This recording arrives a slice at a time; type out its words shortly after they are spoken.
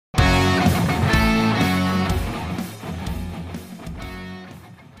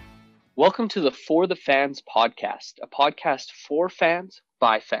Welcome to the For the Fans podcast, a podcast for fans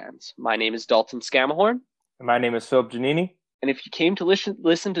by fans. My name is Dalton Scamahorn, My name is Philip Giannini. and if you came to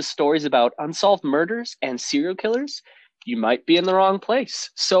listen to stories about unsolved murders and serial killers, you might be in the wrong place.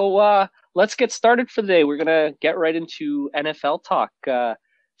 So let's get started for the day. We're gonna get right into NFL talk.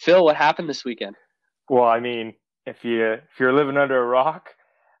 Phil, what happened this weekend? Well, I mean, if you're living under a rock,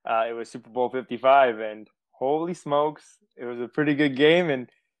 it was Super Bowl 55, and holy smokes, it was a pretty good game. And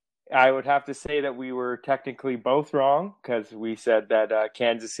I would have to say that we were technically both wrong because we said that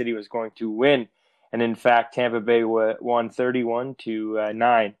Kansas City was going to win, and in fact, Tampa Bay won 31 to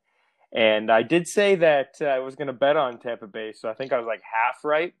 9. And I did say that I was going to bet on Tampa Bay, so I think I was like half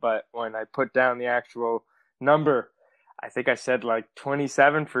right. But when I put down the actual number, I think I said like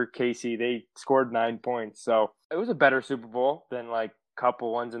 27 for KC. They scored 9 points. So it was a better Super Bowl than like a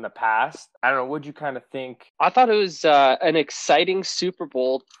couple ones in the past. I don't know. What'd you kind of think? I thought it was an exciting Super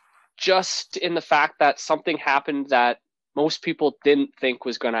Bowl, just in the fact that something happened that most people didn't think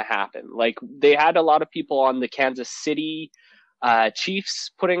was going to happen. Like they had a lot of people on the Kansas City Chiefs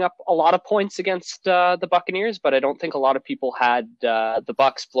putting up a lot of points against the Buccaneers, but I don't think a lot of people had the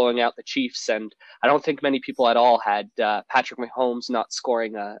Bucks blowing out the Chiefs, and I don't think many people at all had Patrick Mahomes not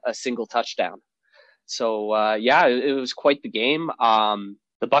scoring a single touchdown. So yeah, it was quite the game.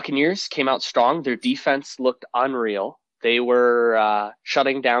 The Buccaneers came out strong. Their defense looked unreal. They were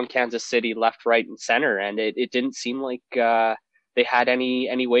shutting down Kansas City left, right, and center, and it didn't seem like they had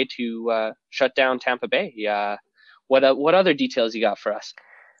any way to shut down Tampa Bay. What other details you got for us?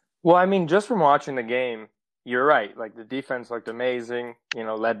 Well, I mean, just from watching the game, you're right. Like the defense looked amazing,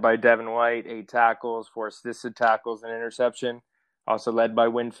 led by Devin White, 8 tackles, 4 assisted tackles, and interception. Also led by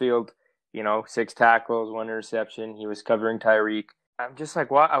Winfield, 6 tackles, 1 interception. He was covering Tyreek. I'm just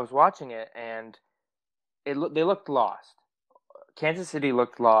like, I was watching it, and they looked lost. Kansas City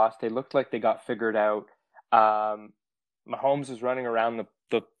looked lost. They looked like they got figured out. Mahomes was running around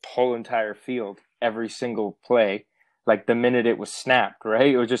the whole entire field every single play. Like the minute it was snapped,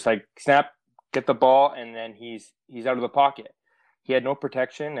 right? It was just like snap, get the ball, and then he's out of the pocket. He had no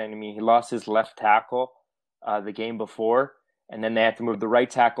protection, and I mean he lost his left tackle the game before, and then they had to move the right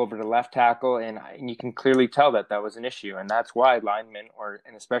tackle over to left tackle, and you can clearly tell that was an issue, and that's why linemen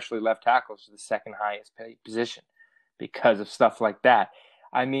and especially left tackles are the second highest paid position because of stuff like that.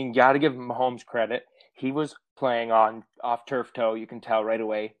 I mean, got to give Mahomes credit. He was playing on off turf toe. You can tell right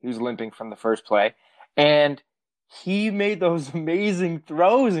away. He was limping from the first play, and he made those amazing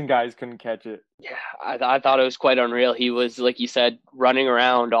throws and guys couldn't catch it. Yeah, I thought it was quite unreal. He was, like you said, running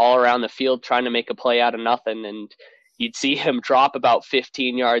around all around the field trying to make a play out of nothing, and you'd see him drop about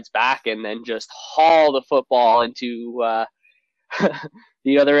 15 yards back and then just haul the football into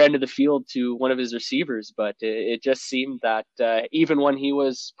the other end of the field to one of his receivers. But it just seemed that even when he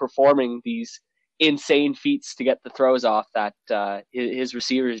was performing these insane feats to get the throws off, that his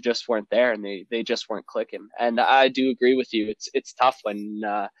receivers just weren't there, and they just weren't clicking. And I do agree with you. It's tough when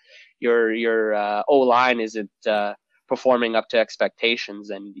your O line isn't performing up to expectations,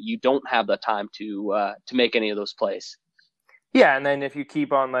 and you don't have the time to make any of those plays. Yeah, and then if you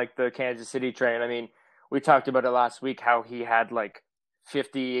keep on like the Kansas City train, I mean, we talked about it last week how he had like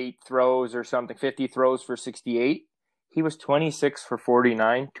 58 throws or something, 50 throws for 68. He was 26 for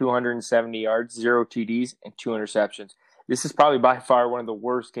 49, 270 yards, 0 TDs, and 2 interceptions. This is probably by far one of the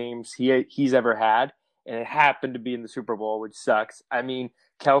worst games he's ever had, and it happened to be in the Super Bowl, which sucks. I mean,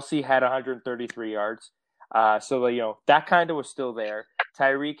 Kelsey had 133 yards, so that kind of was still there.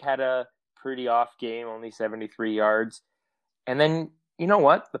 Tyreek had a pretty off game, only 73 yards, and then you know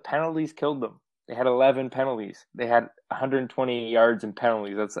what? The penalties killed them. They had 11 penalties. They had 120 yards in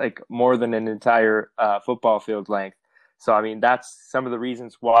penalties. That's like more than an entire football field length. So, I mean, that's some of the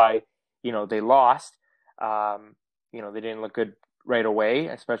reasons why, they lost. They didn't look good right away,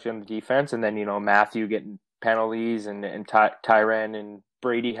 especially on the defense. And then, Matthew getting penalties and Tyrann and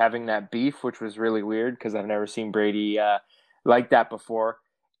Brady having that beef, which was really weird because I've never seen Brady like that before.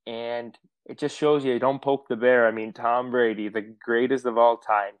 And it just shows you don't poke the bear. I mean, Tom Brady, the greatest of all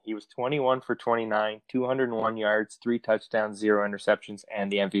time, he was 21 for 29, 201 yards, 3 touchdowns, 0 interceptions,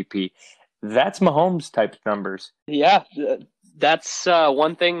 and the MVP. That's Mahomes type numbers. Yeah, that's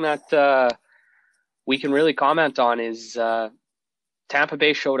one thing that we can really comment on is Tampa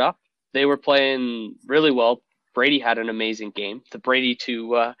Bay showed up. They were playing really well. Brady had an amazing game. The Brady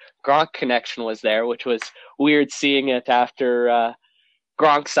to Gronk connection was there, which was weird seeing it after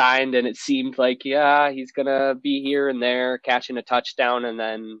Gronk signed, and it seemed like, yeah, he's going to be here and there catching a touchdown, and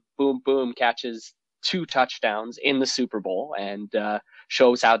then boom, boom, catches 2 touchdowns in the Super Bowl, and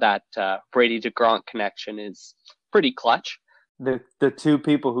shows how that Brady to Gronk connection is pretty clutch. the two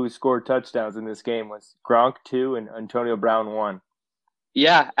people who scored touchdowns in this game was Gronk 2 and Antonio Brown 1.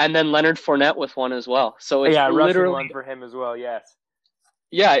 Yeah, and then Leonard Fournette with one as well. So it's Yeah, rushing literally, one for him as well. Yes.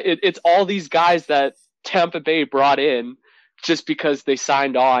 yeah, it's all these guys that Tampa Bay brought in just because they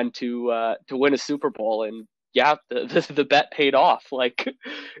signed on to win a Super Bowl, and yeah, the bet paid off. Like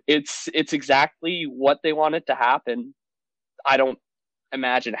it's exactly what they wanted to happen. I don't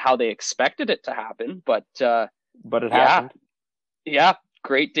imagine how they expected it to happen, but But it yeah, happened. yeah,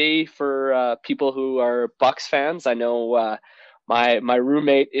 great day for people who are Bucks fans. I know my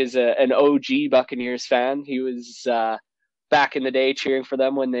roommate is an OG Buccaneers fan. He was back in the day cheering for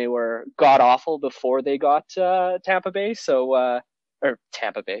them when they were god awful before they got Tampa Bay. So or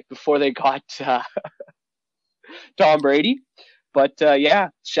Tampa Bay before they got Tom Brady. But yeah,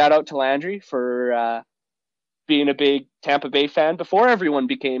 shout out to Landry for being a big Tampa Bay fan before everyone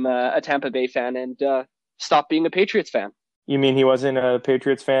became a Tampa Bay fan and stopped being a Patriots fan. You mean he wasn't a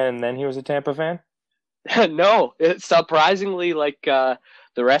Patriots fan and then he was a Tampa fan? No, it's surprisingly like the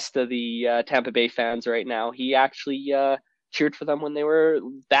rest of the Tampa Bay fans right now. He actually cheered for them when they were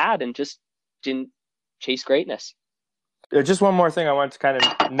bad and just didn't chase greatness. Just one more thing I wanted to kind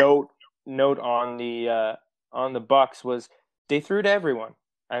of note on the Bucks was they threw to everyone.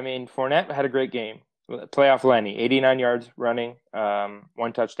 I mean, Fournette had a great game. Playoff Lenny, 89 yards running,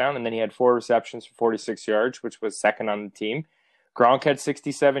 one touchdown, and then he had 4 receptions for 46 yards, which was second on the team. Gronk had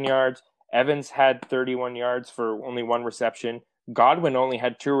 67 yards. Evans had 31 yards for only 1 reception. Godwin only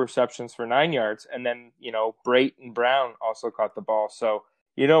had 2 receptions for 9 yards. And then, Brate and Brown also caught the ball. So,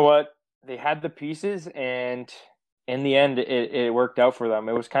 you know what? They had the pieces, and in the end, it worked out for them.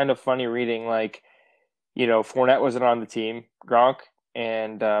 It was kind of funny reading, Fournette wasn't on the team. Gronk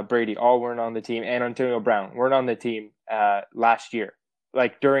and Brady all weren't on the team, and Antonio Brown weren't on the team last year,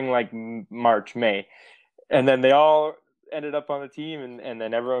 during March, May. And then they all ended up on the team, and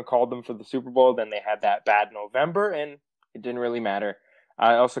then everyone called them for the Super Bowl. Then they had that bad November, and it didn't really matter.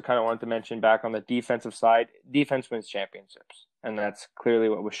 I also kind of wanted to mention back on the defensive side, defense wins championships, and that's clearly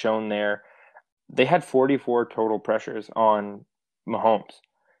what was shown there. They had 44 total pressures on Mahomes,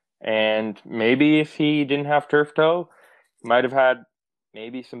 and maybe if he didn't have turf toe, he might have had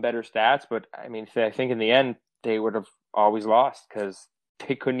maybe some better stats. But I mean, I think in the end they would have always lost because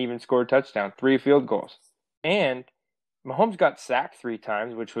they couldn't even score a touchdown, 3 field goals, and Mahomes got sacked 3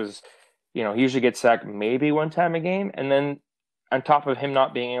 times, which was, he usually gets sacked maybe 1 time a game. And then on top of him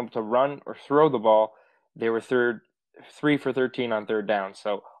not being able to run or throw the ball, they were 3 for 13 on third down.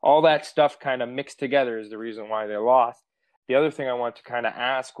 So all that stuff kind of mixed together is the reason why they lost. The other thing I want to kind of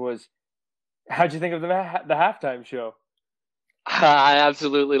ask was, how'd you think of the halftime show? I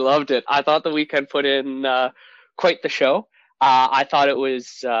absolutely loved it. I thought the Weeknd put in quite the show. I thought it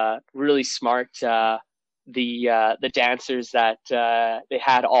was really smart. The dancers that they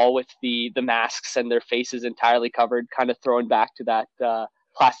had all with the masks and their faces entirely covered, kind of throwing back to that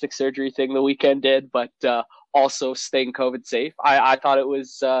plastic surgery thing the Weeknd did, but also staying COVID safe. I thought it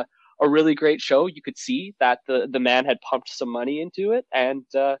was a really great show. You could see that the man had pumped some money into it, and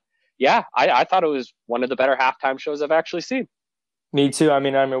yeah, I thought it was one of the better halftime shows I've actually seen. Me too. I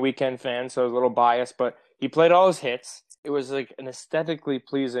mean, I'm a Weeknd fan, so I was a little biased, but he played all his hits. It was like an aesthetically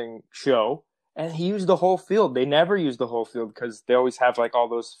pleasing show. And he used the whole field. They never use the whole field because they always have all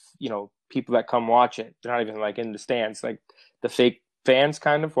those, people that come watch it. They're not even in the stands, like the fake fans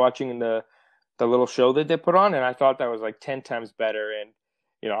kind of watching the little show that they put on. And I thought that was 10 times better. And,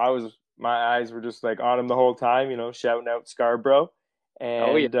 my eyes were just on him the whole time, shouting out Scarborough and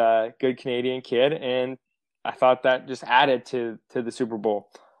Oh yeah. good Canadian kid. And I thought that just added to the Super Bowl.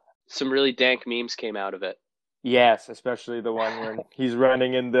 Some really dank memes came out of it. Yes, especially the one when he's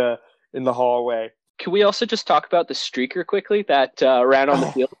running in the hallway. Can we also just talk about the streaker quickly that ran on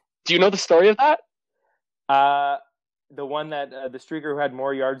the field? Do you know the story of that? The one that the streaker who had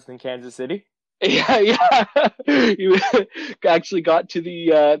more yards than Kansas City. Yeah. He actually got to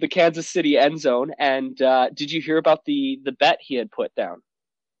the Kansas City end zone, and did you hear about the bet he had put down?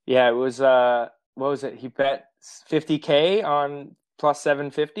 Yeah, it was what was it? He bet $50K on plus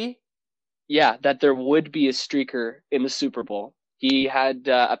 750. Yeah, that there would be a streaker in the Super Bowl. He had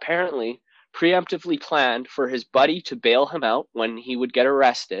apparently preemptively planned for his buddy to bail him out when he would get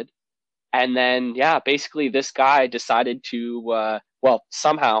arrested. And then, yeah, basically this guy decided to,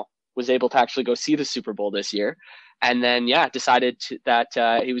 somehow was able to actually go see the Super Bowl this year. And then, yeah, decided that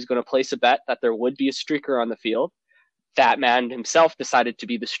he was going to place a bet that there would be a streaker on the field. That man himself decided to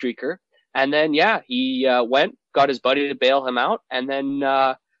be the streaker. And then, yeah, he went, got his buddy to bail him out, and then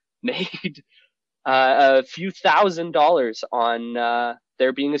made a few $1,000s on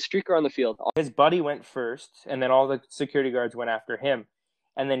there being a streaker on the field. His buddy went first, and then all the security guards went after him.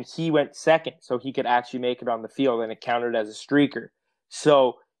 And then he went second, so he could actually make it on the field, and it counted as a streaker.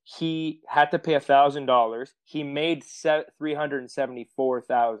 So he had to pay $1,000. He made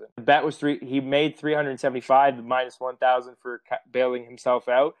 $374,000. The bet was he made $375 minus $1,000 for bailing himself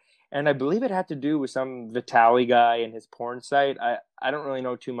out. And I believe it had to do with some Vitaly guy and his porn site. I don't really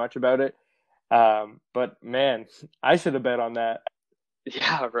know too much about it. But man, I should have bet on that.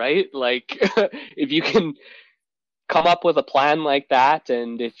 Yeah, right? Like, if you can come up with a plan like that,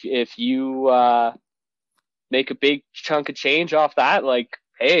 and if you make a big chunk of change off that, like,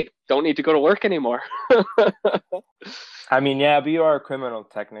 hey, don't need to go to work anymore. I mean, yeah, but you are a criminal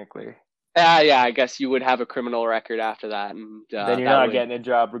technically. Yeah, I guess you would have a criminal record after that, and then you're not getting a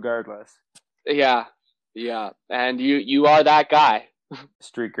job regardless. Yeah, and you are that guy,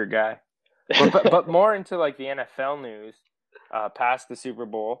 streaker guy. But more into like the NFL news, past the Super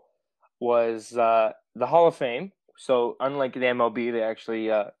Bowl, was the Hall of Fame. So unlike the MLB, they actually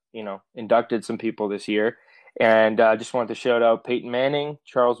inducted some people this year, and I just wanted to shout out Peyton Manning,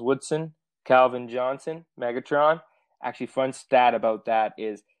 Charles Woodson, Calvin Johnson, Megatron. Actually, fun stat about that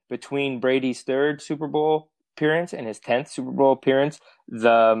is, between Brady's 3rd Super Bowl appearance and his 10th Super Bowl appearance,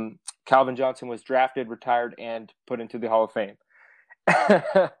 Calvin Johnson was drafted, retired, and put into the Hall of Fame,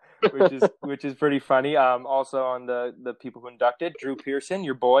 which is pretty funny. Also on the people who inducted, Drew Pearson,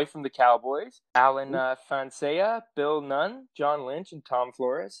 your boy from the Cowboys, Alan Fansea, Bill Nunn, John Lynch, and Tom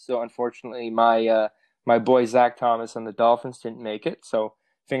Flores. So unfortunately, my boy Zach Thomas and the Dolphins didn't make it. So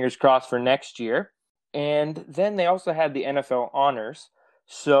fingers crossed for next year. And then they also had the NFL honors.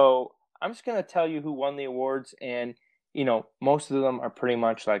 So I'm just going to tell you who won the awards, and, most of them are pretty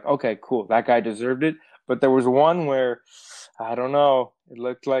much like, okay, cool, that guy deserved it. But there was one where, I don't know, it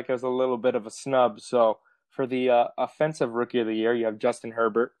looked like it was a little bit of a snub. So for the offensive rookie of the year, you have Justin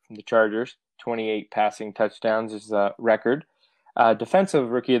Herbert from the Chargers, 28 passing touchdowns is a record. Defensive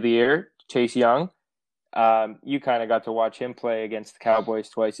rookie of the year, Chase Young. You kind of got to watch him play against the Cowboys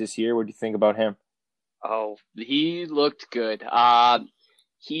twice this year. What do you think about him? Oh, he looked good.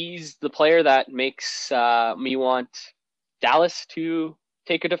 He's the player that makes me want Dallas to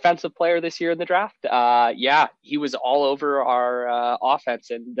take a defensive player this year in the draft. Yeah, he was all over our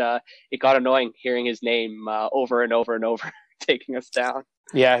offense, and it got annoying hearing his name over and over and over, taking us down.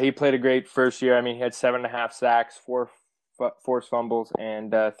 Yeah, he played a great first year. I mean, he had 7.5 sacks, 4 forced fumbles,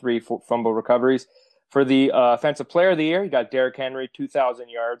 and 3 fumble recoveries. For the offensive player of the year, you got Derrick Henry, 2,000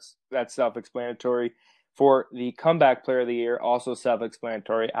 yards. That's self-explanatory. For the comeback player of the year, also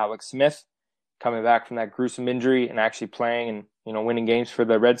self-explanatory, Alex Smith, coming back from that gruesome injury and actually playing and winning games for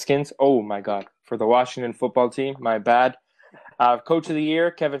the Redskins. Oh my God, for the Washington football team, my bad. Coach of the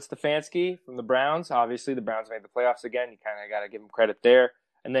year, Kevin Stefanski from the Browns. Obviously, the Browns made the playoffs again. You kind of got to give him credit there.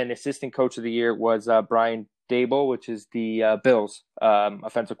 And then assistant coach of the year was Brian Daboll, which is the Bills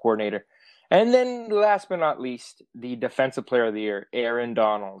offensive coordinator. And then last but not least, the defensive player of the year, Aaron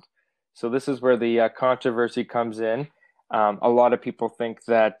Donald. So this is where the controversy comes in. A lot of people think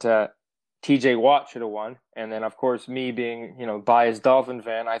that TJ Watt should have won. And then, of course, me being, biased Dolphin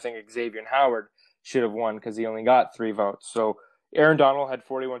fan, I think Xavier Howard should have won because he only got 3 votes. So Aaron Donald had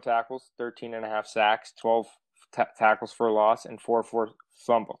 41 tackles, 13.5 sacks, 12 tackles for a loss, and 4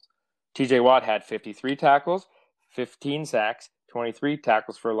 fumbles. TJ Watt had 53 tackles, 15 sacks, 23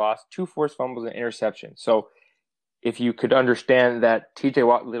 tackles for a loss, 2 forced fumbles, and interception. So if you could understand that TJ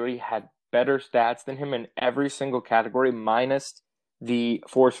Watt literally had better stats than him in every single category, minus the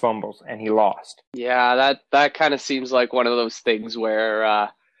forced fumbles, and he lost. Yeah, that kind of seems like one of those things where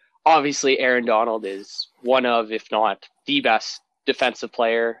obviously Aaron Donald is one of, if not the best defensive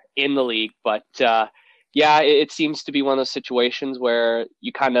player in the league. But it seems to be one of those situations where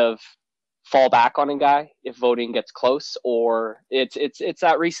you kind of fall back on a guy if voting gets close, or it's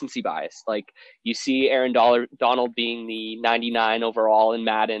that recency bias. Like, you see Aaron Donald being the 99 overall in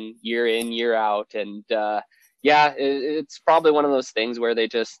Madden year in, year out, and it's probably one of those things where they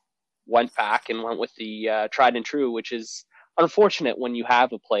just went back and went with the tried and true, which is unfortunate when you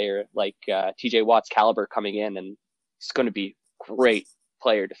have a player like TJ Watt's caliber coming in, and it's going to be great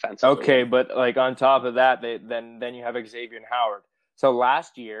player defensively. Okay, but like on top of that, then you have Xavier Howard. So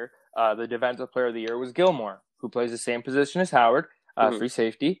last year, the defensive player of the year was Gilmore, who plays the same position as Howard, free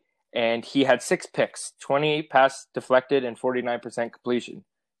safety, and he had 6 picks, 28 pass deflected, and 49% completion.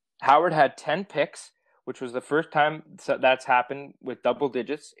 Howard had 10 picks, which was the first time that's happened with double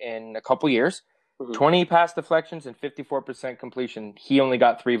digits in a couple years. 20 pass deflections and 54% completion. He only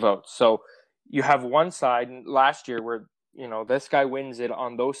got 3 votes. So you have one side last year where, this guy wins it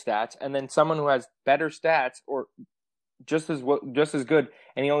on those stats, and then someone who has better stats or just as good,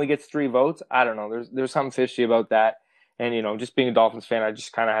 and he only gets 3 votes. I don't know. There's something fishy about that. And just being a Dolphins fan, I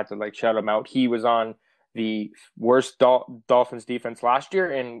just kind of had to like shout him out. He was on the worst Dolphins defense last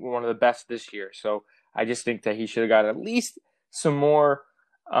year and one of the best this year. So I just think that he should have got at least some more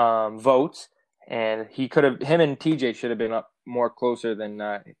votes, and him and TJ should have been up more closer than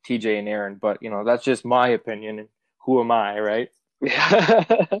TJ and Aaron. But that's just my opinion. And who am I, right?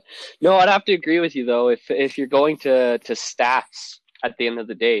 Yeah. No, I'd have to agree with you though. If you're going to stats at the end of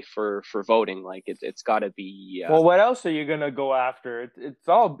the day for voting, like it's got to be. Well, what else are you gonna go after?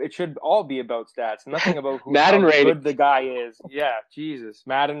 It should all be about stats, nothing about Madden how rating. good the guy is. Yeah, Jesus,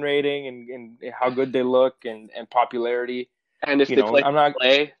 Madden rating and how good they look and popularity. And if they play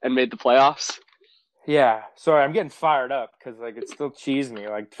and made the playoffs. Yeah, sorry, I'm getting fired up because like it still cheesed me.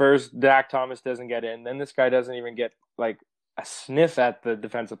 Like first, Dak Thomas doesn't get in, then this guy doesn't even get like a sniff at the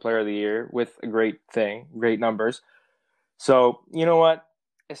Defensive Player of the Year with a great numbers. So you know what?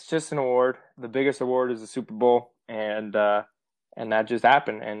 It's just an award. The biggest award is the Super Bowl, and that just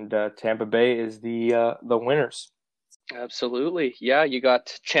happened. And Tampa Bay is the winners. Absolutely, yeah. You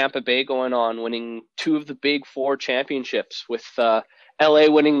got Tampa Bay going on, winning 2 of the Big 4 championships, with LA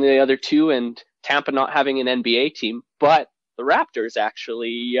winning the other 2, and Tampa not having an NBA team, but the Raptors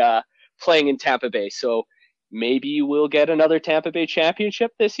actually playing in Tampa Bay. So maybe we'll get another Tampa Bay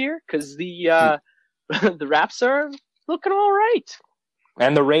championship this year, because the the Raps are looking all right.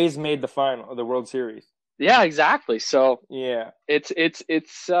 And the Rays made the final of the World Series. Yeah, exactly. So yeah, it's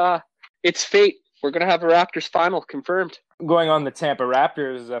fate. We're gonna have a Raptors final confirmed. Going on the Tampa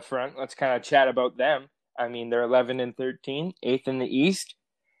Raptors front, let's kind of chat about them. I mean, they're 11-13, 8th in the East.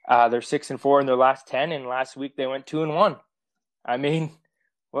 They're 6-4 in their last 10, and last week they went 2-1. I mean,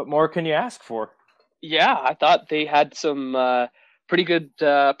 what more can you ask for? Yeah, I thought they had some pretty good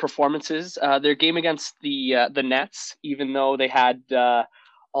performances. Their game against the Nets, even though they had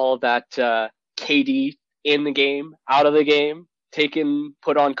all of that KD in the game, out of the game,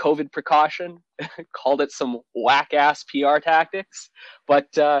 put on COVID precaution, called it some whack ass PR tactics. But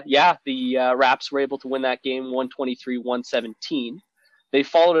yeah, the Raps were able to win that game 123-117. They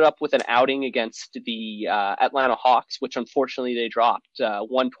followed it up with an outing against the Atlanta Hawks, which unfortunately they dropped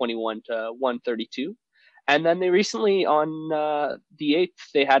 121-132. And then they recently, on the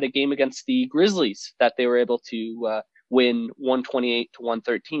 8th, they had a game against the Grizzlies that they were able to win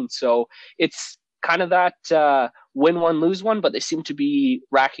 128-113. So it's kind of that win one, lose one, but they seem to be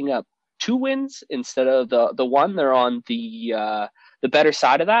racking up 2 wins instead of the one. They're on the better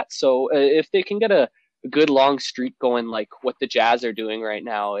side of that. So if they can get a good long streak going, like what the Jazz are doing right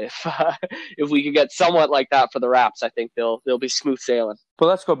now, if we could get somewhat like that for the Raps, I think they'll be smooth sailing. But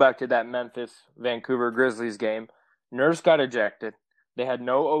let's go back to that Memphis Vancouver Grizzlies game. Nurse got ejected. They had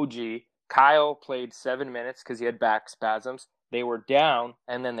no OG. Kyle played 7 minutes because he had back spasms. They were down,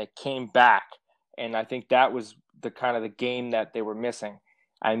 and then they came back. And I think that was the kind of the game that they were missing.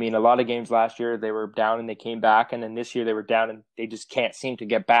 I mean, a lot of games last year, they were down and they came back. And then this year they were down and they just can't seem to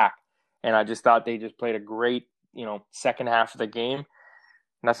get back. And I just thought they just played a great, second half of the game.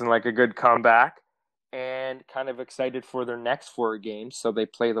 Nothing like a good comeback. And kind of excited for their next 4 games. So they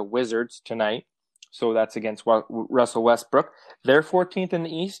play the Wizards tonight. So that's against Russell Westbrook. They're 14th in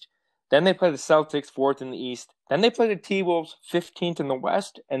the East. Then they play the Celtics, 4th in the East. Then they play the T-Wolves, 15th in the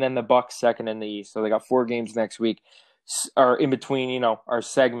West. And then the Bucks, 2nd in the East. So they got 4 games next week, or in between, our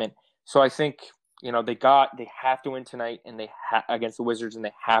segment. So I think, they have to win tonight, and against the Wizards, and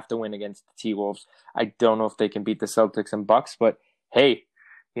they have to win against the T-Wolves. I don't know if they can beat the Celtics and Bucks, but hey,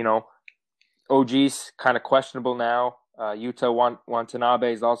 OG's kind of questionable now. Yuta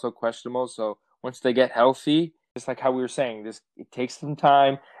Watanabe is also questionable. So once they get healthy, just like how we were saying, it takes some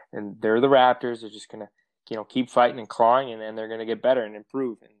time, and they're the Raptors. They're just gonna, keep fighting and clawing, and then they're gonna get better and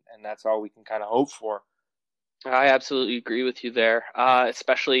improve, and that's all we can kind of hope for. I absolutely agree with you there,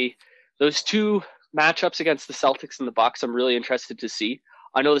 especially those 2 matchups against the Celtics and the Bucks. I'm really interested to see.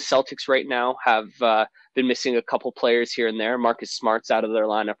 I know the Celtics right now have been missing a couple players here and there. Marcus Smart's out of their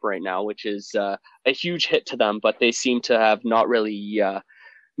lineup right now, which is a huge hit to them, but they seem to have not really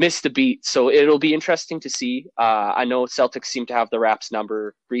missed a beat. So it'll be interesting to see. I know Celtics seem to have the Raps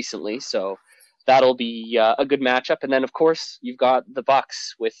number recently, so that'll be a good matchup. And then, of course, you've got the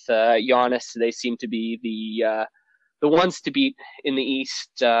Bucks with Giannis. They seem to be the ones to beat in the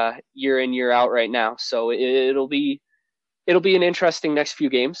East year in, year out right now. So it'll be an interesting next few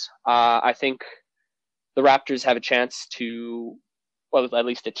games. I think the Raptors have a chance at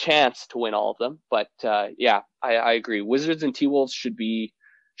least a chance to win all of them. But yeah, I agree. Wizards and T-Wolves should be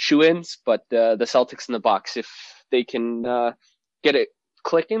shoo-ins, but the Celtics and the Bucks, if they can get it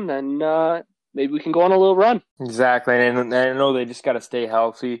clicking, then maybe we can go on a little run. Exactly, and I know they just got to stay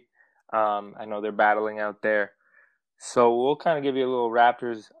healthy. I know they're battling out there, so we'll kind of give you a little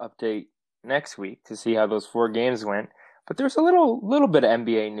Raptors update next week to see how those 4 games went. But there's a little bit of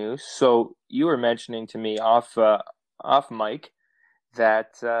NBA news. So you were mentioning to me off mic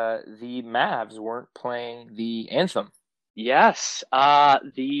that the Mavs weren't playing the anthem. Yes,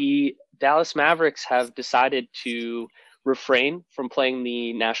 the Dallas Mavericks have decided to refrain from playing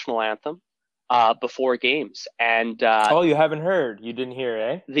the national anthem before games, and Oh, you haven't heard? You didn't hear,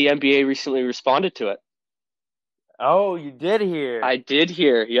 eh? the NBA recently responded to it. Oh, you did hear. I did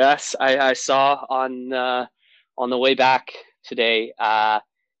hear. Yes, I saw on the way back today.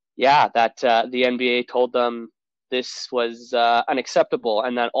 Yeah, that the NBA told them this was unacceptable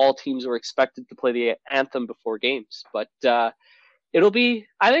and that all teams were expected to play the anthem before games. But I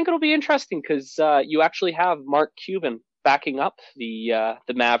think it'll be interesting because you actually have Mark Cuban backing up the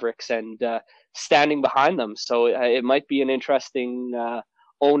Mavericks and standing behind them. So it might be an interesting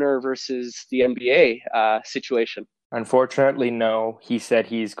owner versus the NBA situation. Unfortunately, no. He said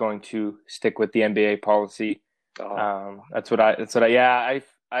he's going to stick with the NBA policy. Oh. Yeah,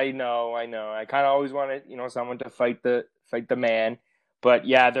 I know. I kind of always wanted, someone to fight the man, but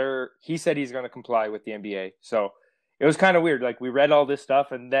yeah, he said he's going to comply with the NBA. So it was kind of weird. Like we read all this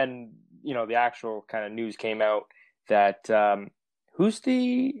stuff, and then the actual kind of news came out that who's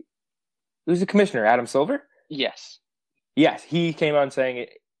the commissioner? Adam Silver? Yes. Yes, he came on saying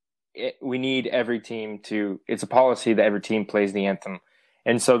we need every team it's a policy that every team plays the anthem.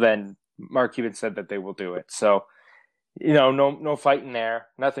 And so then Mark Cuban said that they will do it. So, no fighting there.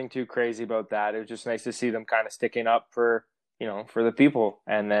 Nothing too crazy about that. It was just nice to see them kind of sticking up for the people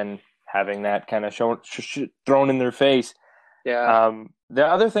and then having that kind of thrown in their face. Yeah. The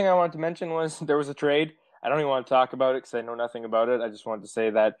other thing I wanted to mention was there was a trade. I don't even want to talk about it because I know nothing about it. I just wanted to say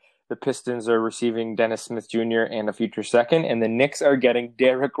that the Pistons are receiving Dennis Smith Jr. and a future second, and the Knicks are getting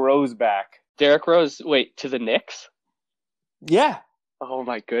Derrick Rose back. Derrick Rose, wait, to the Knicks? Yeah. Oh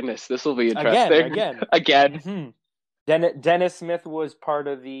my goodness, this will be interesting. Again. Mm-hmm. Dennis Smith was part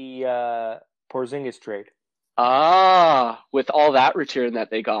of the Porzingis trade. With all that return that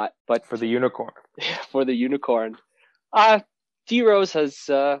they got, but for the unicorn. For the unicorn. D Rose has,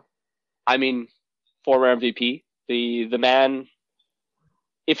 former MVP. The man,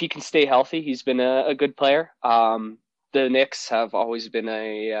 if he can stay healthy, he's been a good player. The Knicks have always been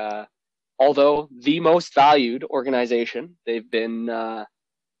although the most valued organization, they've been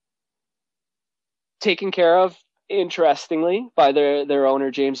taken care of, interestingly, by their owner,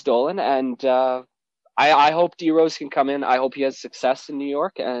 James Dolan. And I hope D Rose can come in. I hope he has success in New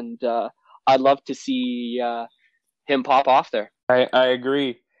York. And I'd love to see him pop off there. I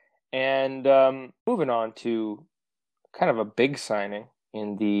agree. And moving on to kind of a big signing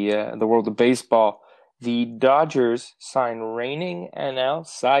in the world of baseball, the Dodgers signed reigning NL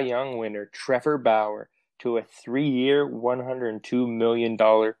Cy Young winner Trevor Bauer to a 3-year, $102 million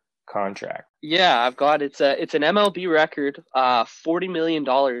contract. Yeah, I've got it's an MLB record, $40 million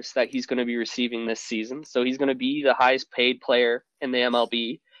that he's going to be receiving this season. So he's going to be the highest paid player in the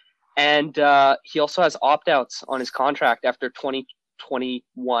MLB, and he also has opt-outs on his contract after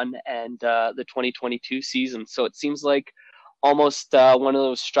 2021 and the 2022 season. So it seems like almost one of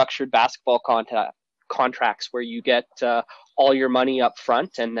those structured basketball contracts where you get all your money up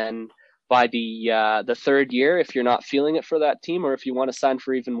front, and then by the third year, if you're not feeling it for that team, or if you want to sign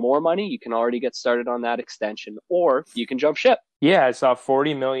for even more money, you can already get started on that extension, or you can jump ship. Yeah, I saw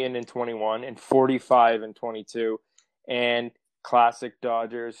 $40 million in 21 and $45 in 22, and classic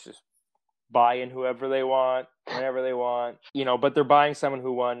Dodgers just buying whoever they want, whenever they want, but they're buying someone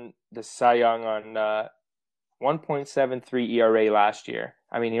who won the Cy Young on 1.73 ERA last year.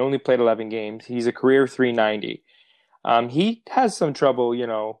 I mean, he only played 11 games. He's a career 390. He has some trouble,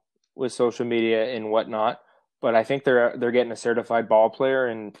 with social media and whatnot, but I think they're getting a certified ball player,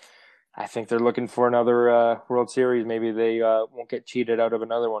 and I think they're looking for another World Series. Maybe they won't get cheated out of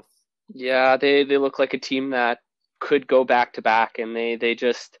another one. Yeah, they look like a team that could go back to back, and they're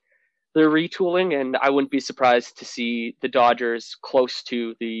retooling, and I wouldn't be surprised to see the Dodgers close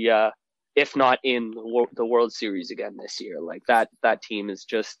to the if not in the World Series again this year. Like that team is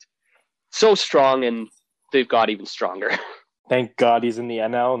just so strong, and they've got even stronger. Thank God he's in the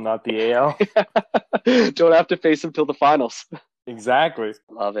NL, not the AL. Don't have to face him till the finals. Exactly.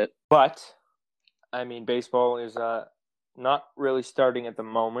 Love it. But, I mean, baseball is not really starting at the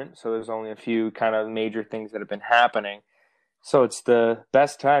moment, so there's only a few kind of major things that have been happening. So it's the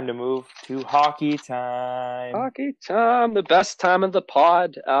best time to move to hockey time. Hockey time, the best time of the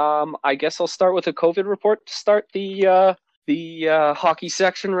pod. I guess I'll start with a COVID report to start the The hockey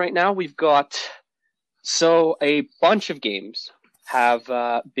section right now, we've got a bunch of games have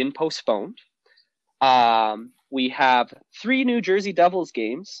been postponed. We have three New Jersey Devils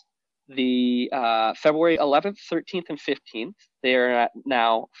games, the February 11th, 13th, and 15th. They are at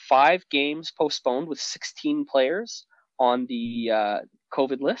now 5 games postponed with 16 players on the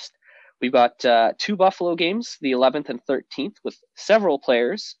COVID list. We've got 2 Buffalo games, the 11th and 13th, with several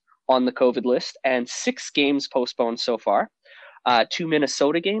players on the COVID list, and 6 games postponed so far. 2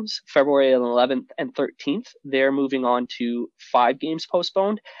 Minnesota games, February 11th and 13th. They're moving on to 5 games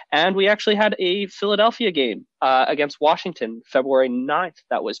postponed. And we actually had a Philadelphia game against Washington, February 9th,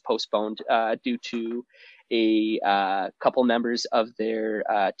 that was postponed due to a couple members of their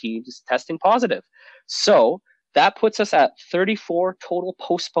teams testing positive. So that puts us at 34 total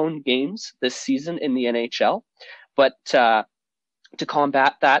postponed games this season in the NHL. But to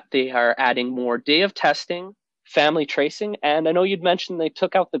combat that, they are adding more day of testing, family tracing, and I know you'd mentioned they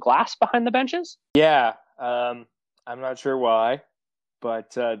took out the glass behind the benches. Yeah, I'm not sure why,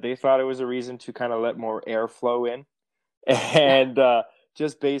 but they thought it was a reason to kind of let more airflow in. And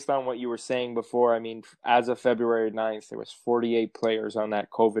just based on what you were saying before, I mean, as of February 9th, there was 48 players on that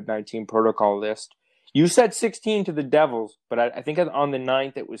COVID-19 protocol list. You said 16 to the Devils, but I think on the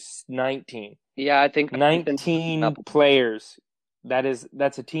 9th it was 19. Yeah, I think 19 players.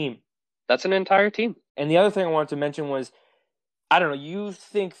 That's a team. That's an entire team. And the other thing I wanted to mention was, I don't know, you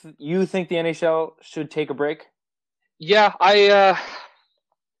think the NHL should take a break? Yeah,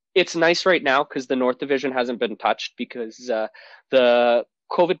 it's nice right now because the North Division hasn't been touched because the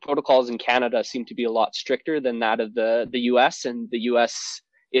COVID protocols in Canada seem to be a lot stricter than that of the US, and the US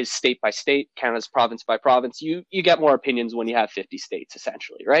is state by state, Canada's province by province. You get more opinions when you have 50 states,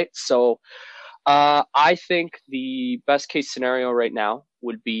 essentially, right? So I think the best case scenario right now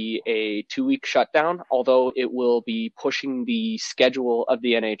would be a 2-week shutdown, although it will be pushing the schedule of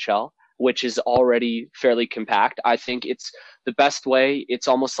the NHL, which is already fairly compact. I think it's the best way. It's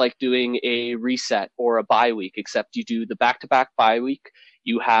almost like doing a reset or a bye week, except you do the back-to-back bye week.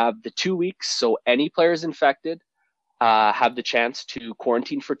 You have the 2 weeks, so any players infected have the chance to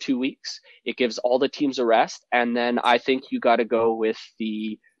quarantine for 2 weeks. It gives all the teams a rest, and then I think you got to go with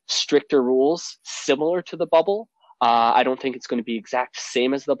the stricter rules similar to the bubble. I don't think it's going to be exact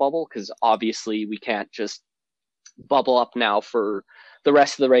same as the bubble because obviously we can't just bubble up now for the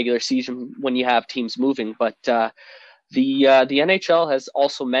rest of the regular season when you have teams moving. But the NHL has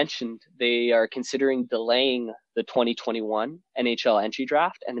also mentioned they are considering delaying the 2021 NHL entry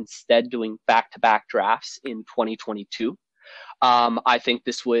draft and instead doing back-to-back drafts in 2022. I think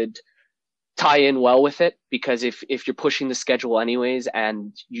this would tie in well with it because if you're pushing the schedule anyways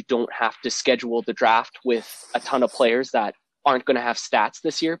and you don't have to schedule the draft with a ton of players that aren't going to have stats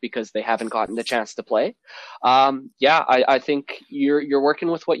this year because they haven't gotten the chance to play. I think you're working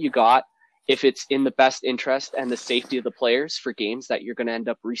with what you got. If it's in the best interest and the safety of the players for games that you're going to end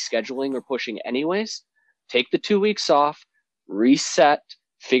up rescheduling or pushing anyways, take the 2 weeks off, reset,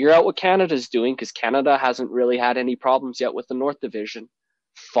 figure out what Canada's doing because Canada hasn't really had any problems yet with the North Division.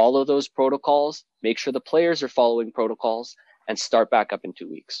 Follow those protocols, make sure the players are following protocols, and start back up in 2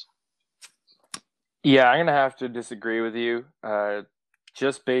 weeks. Yeah, I'm going to have to disagree with you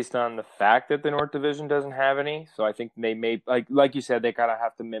just based on the fact that the North Division doesn't have any. So I think they may, like you said, they kind of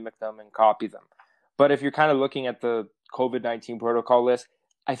have to mimic them and copy them. But if you're kind of looking at the COVID-19 protocol list,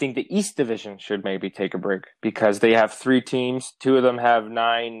 I think the East Division should maybe take a break because they have 3 teams. 2 of them have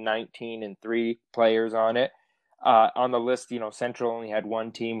 9, 19, and 3 players on it. On the list, Central only had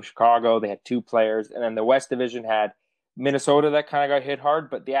 1 team, Chicago, they had 2 players. And then the West Division had Minnesota that kind of got hit hard,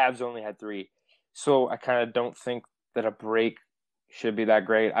 but the Avs only had 3. So I kind of don't think that a break should be that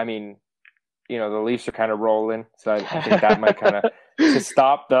great. I mean, the Leafs are kind of rolling, so I think that might kind of to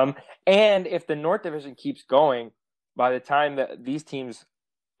stop them. And if the North Division keeps going, by the time that these teams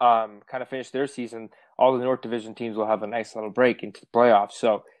kind of finish their season, all the North Division teams will have a nice little break into the playoffs.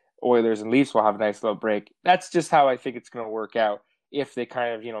 So Oilers and Leafs will have a nice little break. That's just how I think it's going to work out. If they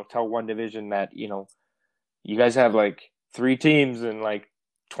kind of, tell one division that, you guys have like 3 teams and like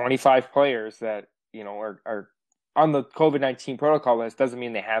 25 players that, are on the COVID-19 protocol list, doesn't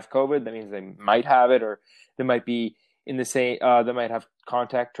mean they have COVID. That means they might have it, or they might be in the same, they might have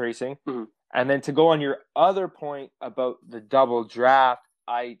contact tracing. Mm-hmm. And then to go on your other point about the double draft,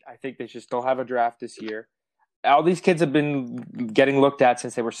 I think they should still have a draft this year. All these kids have been getting looked at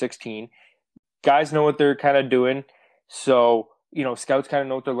since they were 16. Guys know what they're kind of doing. So, scouts kind of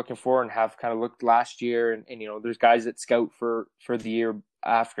know what they're looking for and have kind of looked last year. And there's guys that scout for the year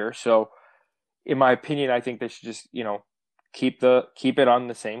after. So, in my opinion, I think they should just, keep it on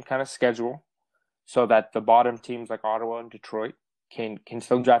the same kind of schedule. so that the bottom teams like Ottawa and Detroit can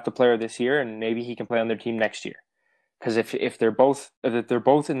still draft a player this year, and maybe he can play on their team next year. Because if they're both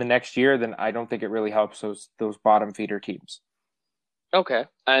in the next year, then I don't think it really helps those bottom feeder teams. Okay,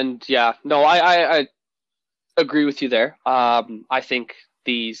 and yeah, no, I agree with you there. I think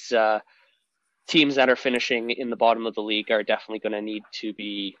these teams that are finishing in the bottom of the league are definitely going to need to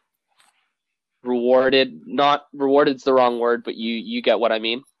be rewarded. Not rewarded's the wrong word, but you get what I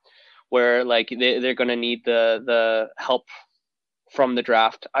mean. Where like they're going to need the help from the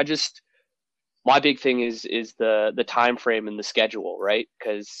draft. My big thing is the time frame and the schedule, right?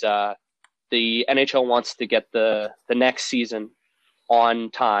 Because the NHL wants to get the next season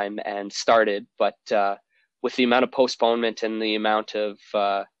on time and started, but with the amount of postponement and the amount of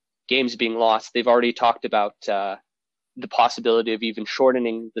games being lost, they've already talked about the possibility of even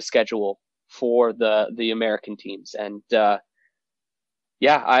shortening the schedule for the American teams. And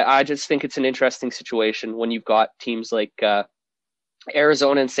I just think it's an interesting situation when you've got teams like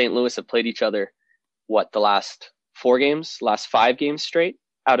Arizona and St. Louis have played each other, the last 5 games straight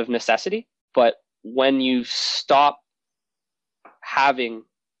out of necessity. But when you stop having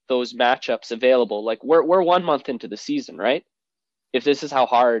those matchups available, like we're 1 month into the season, right? If this is how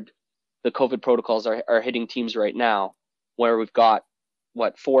hard the COVID protocols are hitting teams right now, where we've got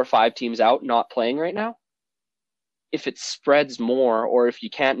 4 or 5 teams out not playing right now, if it spreads more, or if you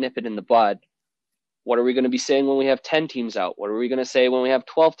can't nip it in the bud, what are we going to be saying when we have 10 teams out? What are we going to say when we have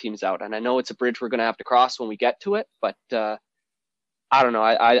 12 teams out? And I know it's a bridge we're going to have to cross when we get to it, but I don't know.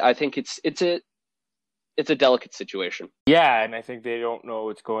 I think it's a delicate situation. Yeah, and I think they don't know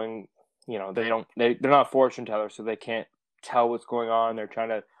what's going. They're not fortune tellers, so they can't tell what's going on. They're trying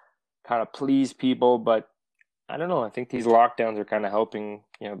to kind of please people, but I don't know. I think these lockdowns are kind of helping,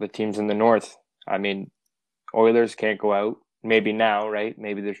 the teams in the north. I mean, Oilers can't go out. Maybe now, right?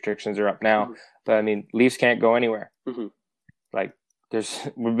 Maybe the restrictions are up now, but I mean, Leafs can't go anywhere. Mm-hmm. Like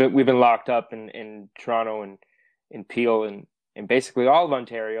we've been locked up in Toronto and in Peel and basically all of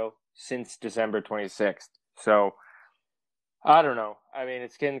Ontario since December 26th. So I don't know. I mean,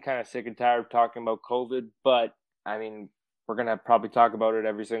 it's getting kind of sick and tired of talking about COVID, but I mean, we're gonna probably talk about it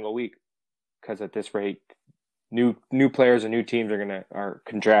every single week because at this rate, new players and new teams are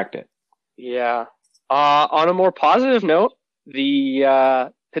contracted. Yeah. On a more positive note,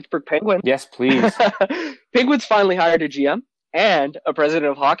 the Pittsburgh Penguins. Yes, please. Penguins finally hired a GM and a president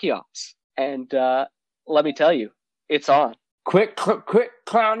of hockey ops, and let me tell you, it's on. Quit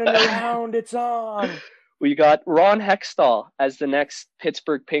clowning around. It's on. We got Ron Hextall as the next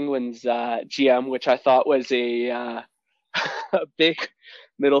Pittsburgh Penguins GM, which I thought was a big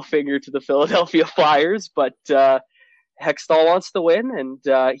middle finger to the Philadelphia Flyers, but Hextall wants to win,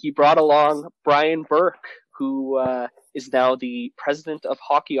 and he brought along Brian Burke, who is now the president of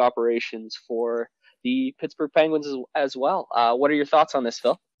hockey operations for the Pittsburgh Penguins as well. What are your thoughts on this,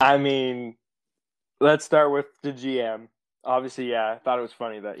 Phil? I mean, let's start with the GM. Obviously, yeah, I thought it was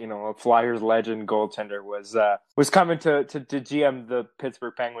funny that, a Flyers legend goaltender was coming to GM the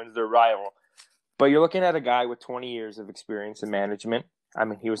Pittsburgh Penguins, their rival. But you're looking at a guy with 20 years of experience in management. I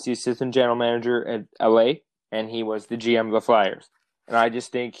mean, he was the assistant general manager at LA, and he was the GM of the Flyers. And I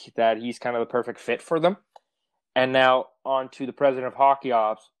just think that he's kind of the perfect fit for them. And now on to the president of hockey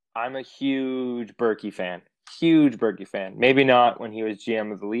ops. I'm a huge Berkey fan. Maybe not when he was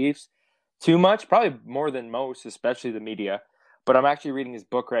GM of the Leafs too much, probably more than most, especially the media. But I'm actually reading his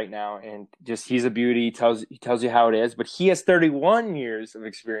book right now, and just he's a beauty. He tells you how it is. But he has 31 years of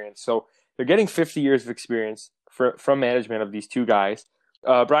experience. So they're getting 50 years of experience from management of these two guys.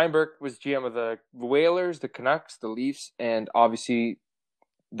 Brian Burke was GM of the Whalers, the Canucks, the Leafs, and obviously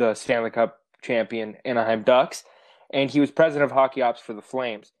the Stanley Cup champion Anaheim Ducks. And he was president of hockey ops for the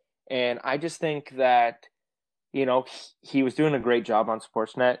Flames. And I just think that, he was doing a great job on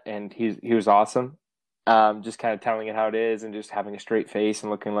Sportsnet, and he was awesome. Just kind of telling it how it is and just having a straight face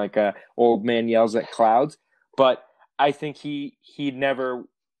and looking like a old man yells at clouds. But I think he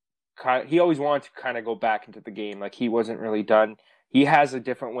always wanted to kind of go back into the game. Like, he wasn't really done. He has a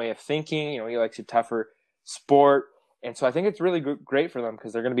different way of thinking. He likes a tougher sport. And so I think it's really great for them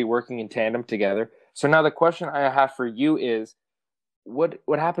because they're going to be working in tandem together. So now the question I have for you is, what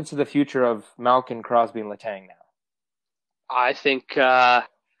happens to the future of Malkin, Crosby, and Letang now? I think, I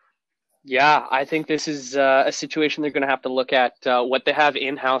think this is a situation they're going to have to look at what they have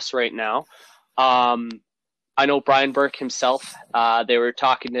in-house right now. I know Brian Burke himself, they were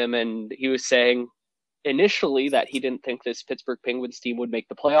talking to him, and he was saying initially that he didn't think this Pittsburgh Penguins team would make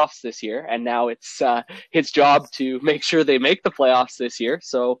the playoffs this year, and now it's his job to make sure they make the playoffs this year.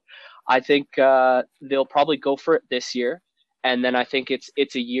 So I think they'll probably go for it this year. and then I think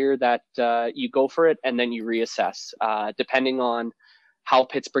it's a year that you go for it and then you reassess, depending on how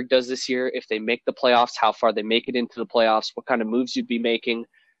Pittsburgh does this year, if they make the playoffs, how far they make it into the playoffs, what kind of moves you'd be making.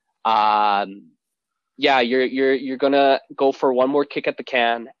 Um, yeah, you're gonna go for one more kick at the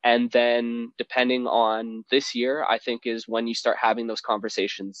can, and then depending on this year, I think is when you start having those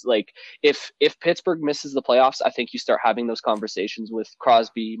conversations. Like if Pittsburgh misses the playoffs, I think you start having those conversations with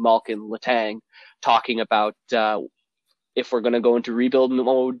Crosby, Malkin, Letang, talking about if we're gonna go into rebuild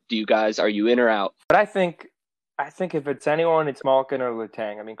mode. Are you in or out? But I think if it's anyone, it's Malkin or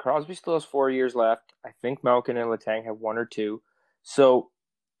Letang. I mean, Crosby still has 4 years left. I think Malkin and Letang have one or two. So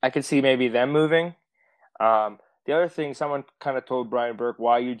I could see maybe them moving. The other thing, someone kind of told Brian Burke,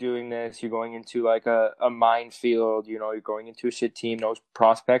 why are you doing this? You're going into like a minefield, you're going into a shit team, no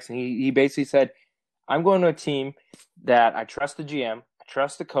prospects. And he basically said, I'm going to a team that I trust the GM, I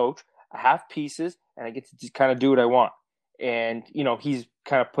trust the coach, I have pieces, and I get to just kind of do what I want. And, he's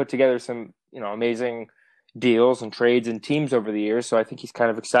kind of put together some, amazing deals and trades and teams over the years. So I think he's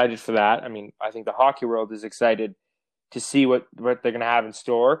kind of excited for that. I mean, I think the hockey world is excited to see what they're going to have in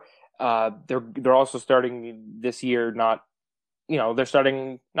store. They're also starting this year they're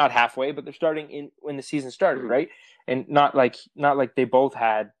starting not halfway, but they're starting in when the season started, right? And not like they both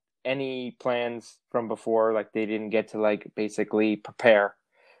had any plans from before, like they didn't get to like basically prepare.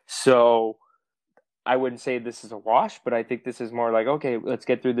 So I wouldn't say this is a wash, but I think this is more like, okay, let's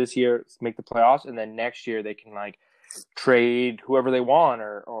get through this year, let's make the playoffs, and then next year they can like trade whoever they want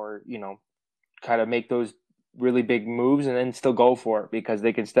or kind of make those really big moves and then still go for it, because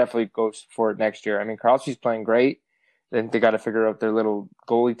they can definitely go for it next year. I mean, Crosby's playing great. Then they got to figure out their little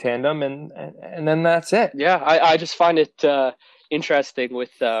goalie tandem, and then that's it. Yeah, I just find it interesting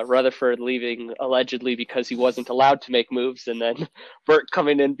with Rutherford leaving allegedly because he wasn't allowed to make moves, and then Bert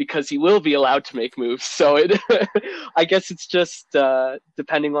coming in because he will be allowed to make moves. So I guess it's just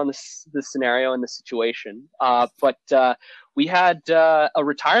depending on the scenario and the situation. But we had a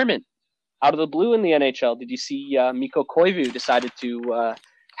retirement out of the blue in the NHL. Did you see Mikko Koivu decided to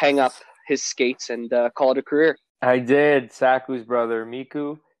hang up his skates and call it a career? I did. Saku's brother,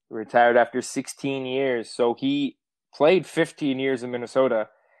 Miku, retired after 16 years. So he played 15 years in Minnesota,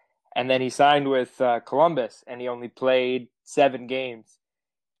 and then he signed with Columbus, and he only played 7 games.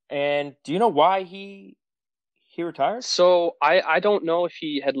 And do you know why he retired? So I don't know if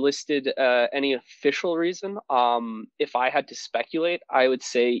he had listed any official reason. If I had to speculate, I would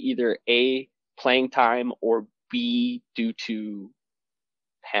say either A, playing time, or B, due to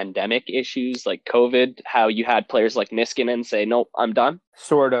pandemic issues like COVID, how you had players like Niskanen say, nope, I'm done.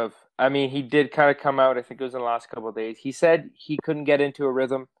 Sort of. I mean, he did kind of come out, I think it was in the last couple of days. He said he couldn't get into a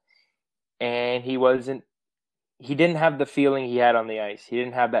rhythm, and he didn't have the feeling he had on the ice. He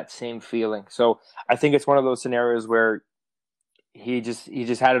didn't have that same feeling. So I think it's one of those scenarios where he just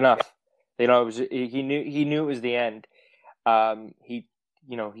had enough. He knew it was the end.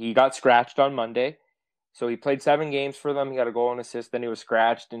 He got scratched on Monday. So he played 7 games for them. He got a goal and assist. Then he was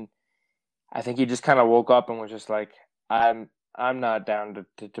scratched, and I think he just kind of woke up and was just like, I'm not down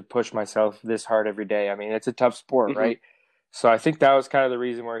to push myself this hard every day. I mean, it's a tough sport, right? So I think that was kind of the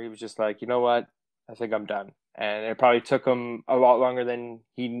reason where he was just like, you know what, I think I'm done. And it probably took him a lot longer than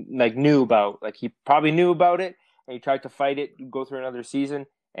he knew about. Like he probably knew about it, and he tried to fight it, go through another season,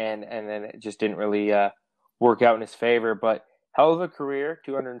 and then it just didn't really work out in his favor. But hell of a career,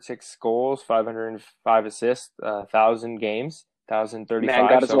 206 goals, 505 assists, 1,000 games, 1,035. Man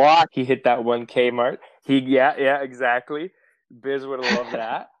got his watch. He hit that 1K mark. Yeah, exactly. Biz would have loved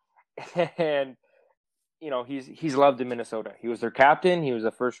that. And, he's loved in Minnesota. He was their captain. He was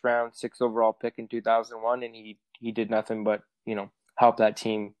a first round 6th overall pick in 2001, and he did nothing but, help that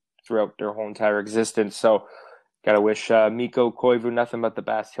team throughout their whole entire existence. So got to wish Mikko Koivu nothing but the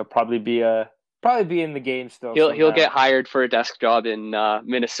best. He'll probably be in the game still. He'll get hired for a desk job in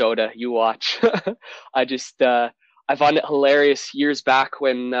Minnesota. You watch. I find it hilarious years back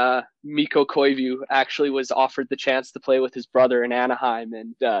when Mikko Koivu actually was offered the chance to play with his brother in Anaheim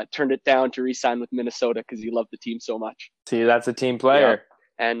and turned it down to re-sign with Minnesota because he loved the team so much. See, that's a team player.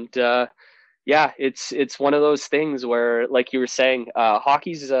 Yeah. And it's one of those things where, like you were saying,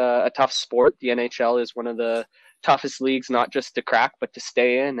 hockey's a tough sport. The NHL is one of the toughest leagues, not just to crack, but to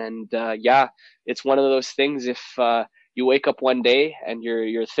stay in. And it's one of those things. If you wake up one day and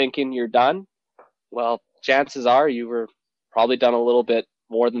you're thinking you're done, well, chances are you were probably done a little bit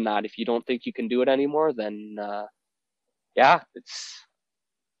more than that. If you don't think you can do it anymore, then it's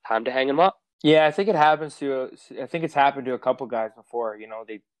time to hang them up. Yeah, I think it's happened to a couple guys before.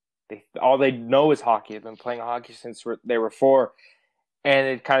 They all they know is hockey. They've been playing hockey since they were 4. And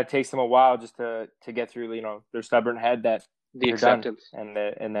it kind of takes them a while just to get through, their stubborn head that The you're done, acceptance.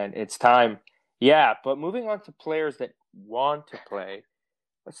 and then it's time. Yeah, but moving on to players that want to play,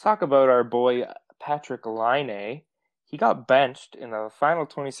 let's talk about our boy Patrick Laine. He got benched in the final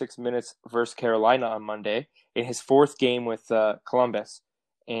 26 minutes versus Carolina on Monday in his fourth game with Columbus,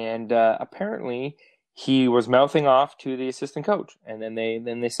 and apparently he was mouthing off to the assistant coach, and then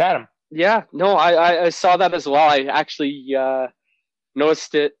they sat him. Yeah, no, I saw that as well. I actually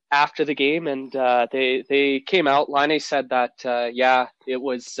noticed it after the game, and they came out. Line said that yeah, it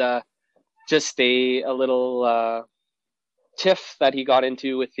was just a little tiff that he got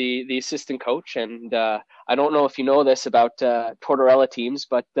into with the assistant coach, and I don't know if you know this about Tortorella teams,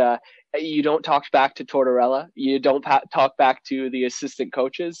 but you don't talk back to Tortorella. You don't talk back to the assistant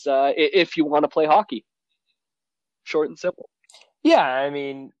coaches if you want to play hockey. Short and simple. Yeah, I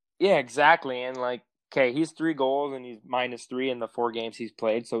mean, yeah, exactly. And like, okay, he's 3 goals and he's -3 in the 4 games he's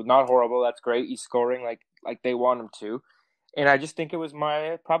played, so not horrible. That's great. He's scoring like they want him to. And I just think it was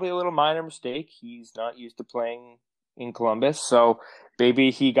probably a little minor mistake. He's not used to playing in Columbus, so maybe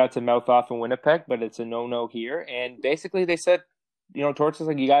he got to mouth off in Winnipeg, but it's a no here. And basically, they said, Torch is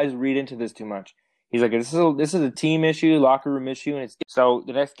like, you guys read into this too much. He's like, this is a team issue, locker room issue, and it's so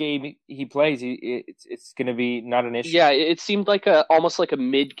the next game he plays, it's going to be not an issue. Yeah, it seemed like almost like a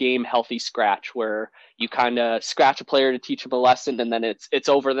mid-game healthy scratch where you kind of scratch a player to teach him a lesson, and then it's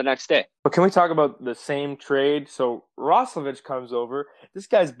over the next day. But can we talk about the same trade? So Roslovic comes over. This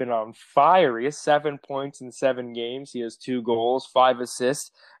guy's been on fire. He has 7 points in 7 games. He has 2 goals, 5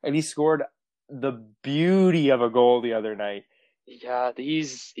 assists, and he scored the beauty of a goal the other night. Yeah,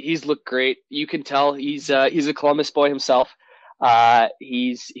 he's looked great. You can tell he's a Columbus boy himself.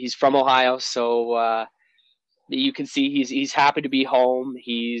 He's from Ohio, so you can see he's happy to be home.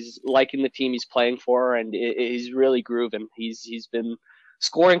 He's liking the team he's playing for, and he's really grooving. He's been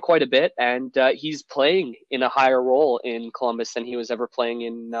scoring quite a bit, and he's playing in a higher role in Columbus than he was ever playing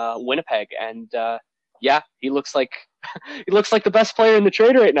in Winnipeg. And yeah, he looks like he looks like the best player in the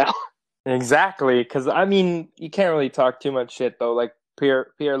trade right now. Exactly, because I mean, you can't really talk too much shit though. Like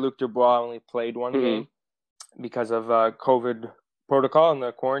Pierre-Luc Dubois only played 1 game because of COVID protocol and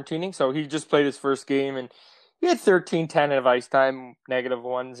the quarantining, so he just played his first game and he had 13-10 of ice time,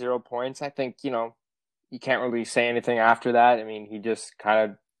 -1, 0 points. I think you can't really say anything after that. I mean, he just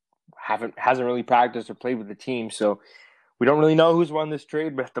kind of hasn't really practiced or played with the team, so we don't really know who's won this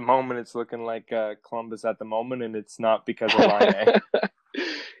trade. But at the moment, it's looking like Columbus at the moment, and it's not because of Laine.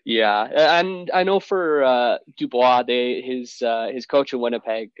 Yeah, and I know for Dubois, his coach in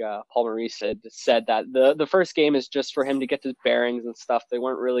Winnipeg, Paul Maurice, said that the first game is just for him to get his bearings and stuff. They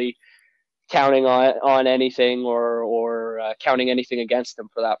weren't really counting on anything or counting anything against him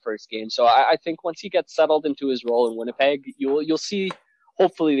for that first game. So I think once he gets settled into his role in Winnipeg, you'll see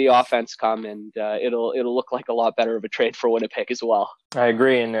hopefully the offense come, and it'll look like a lot better of a trade for Winnipeg as well. I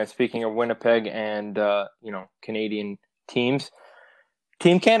agree. And speaking of Winnipeg and Canadian teams.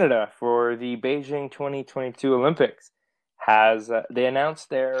 Team Canada for the Beijing 2022 Olympics they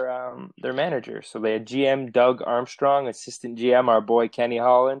announced their manager. So they had GM Doug Armstrong, assistant GM our boy Kenny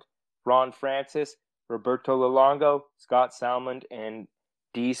Holland, Ron Francis, Roberto Luongo, Scott Salmond, and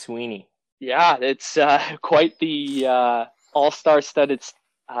Dee Sweeney. Yeah, it's quite the all-star studded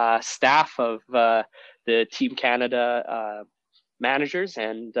staff of the Team Canada managers,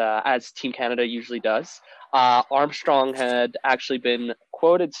 and as Team Canada usually does. Armstrong had actually been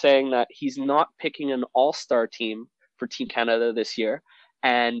quoted saying that he's not picking an all-star team for Team Canada this year,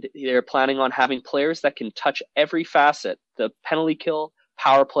 and they're planning on having players that can touch every facet, the penalty kill,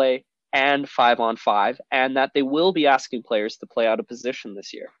 power play, and 5-on-5, and that they will be asking players to play out of position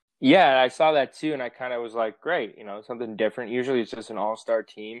this year. Yeah, I saw that too, and I kind of was like, great, something different. Usually it's just an all-star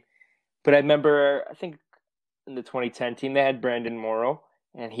team. But I remember, I think in the 2010 team, they had Brandon Morrow,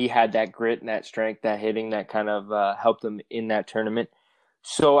 and he had that grit and that strength, that hitting that kind of helped them in that tournament.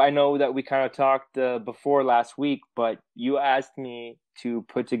 So I know that we kind of talked before last week, but you asked me to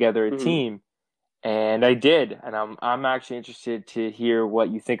put together a team, and I did. And I'm actually interested to hear what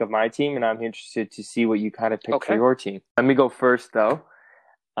you think of my team, and I'm interested to see what you kind of picked for your team. Let me go first, though.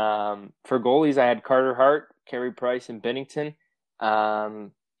 For goalies, I had Carter Hart, Carey Price, and Binnington.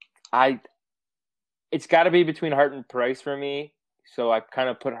 It's got to be between Hart and Price for me, so I kind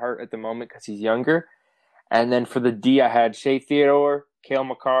of put Hart at the moment because he's younger. And then for the D, I had Shea Theodore, Cale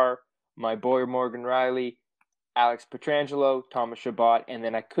Makar, my boy Morgan Riley, Alex Pietrangelo, Thomas Chabot, and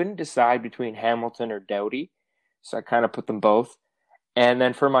then I couldn't decide between Hamilton or Doughty, so I kind of put them both. And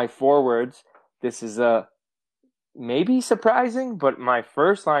then for my forwards, this is maybe surprising, but my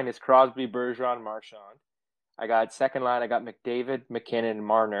first line is Crosby, Bergeron, Marchand. I got second line, I got McDavid, McKinnon, and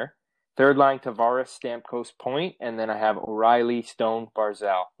Marner. Third line, Tavares, Stamkos, Point, and then I have O'Reilly, Stone,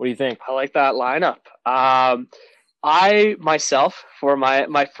 Barzal. What do you think? I like that lineup. I myself, for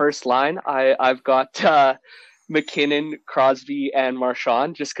my first line, I've got McKinnon, Crosby, and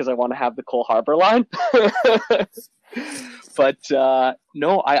Marchand, just because I want to have the Cole Harbor line. But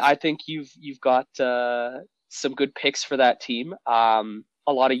no, I think you've got some good picks for that team. A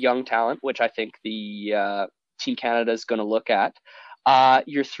lot of young talent, which I think the Team Canada is going to look at.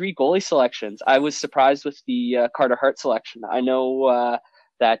 Your three goalie selections. I was surprised with the Carter Hart selection. I know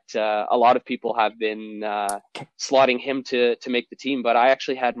that a lot of people have been slotting him to make the team, but I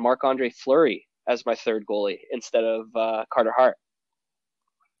actually had Marc-Andre Fleury as my third goalie instead of Carter Hart.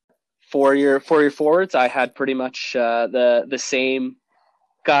 For your forwards, I had pretty much the same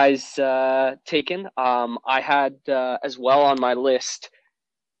guys taken. I had as well on my list,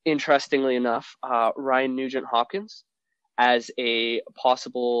 interestingly enough, Ryan Nugent-Hopkins as a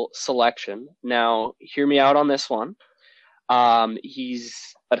possible selection. Now, hear me out on this one. He's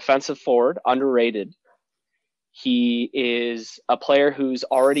a defensive forward, underrated. He is a player who's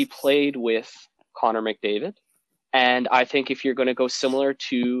already played with Connor McDavid. And I think if you're going to go similar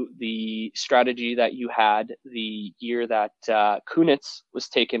to the strategy that you had the year that Kunitz was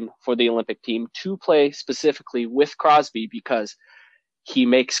taken for the Olympic team to play specifically with Crosby because he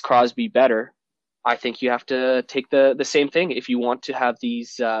makes Crosby better, I think you have to take the same thing if you want to have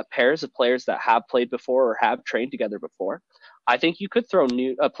these pairs of players that have played before or have trained together before. I think you could throw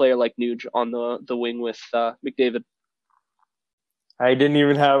a player like Nuge on the wing with McDavid. I didn't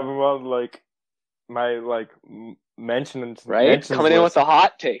even have him on my mentions. Right? Mentions Coming in list. with the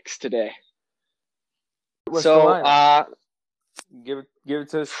hot takes today. What's so, the line? Give it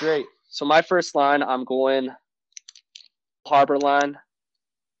to us straight. So my first line, I'm going Harbor line.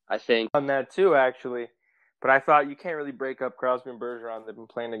 I think on that too, actually. But I thought you can't really break up Crosby and Bergeron. They've been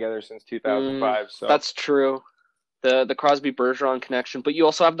playing together since 2005. So that's true. The Crosby Bergeron connection, but you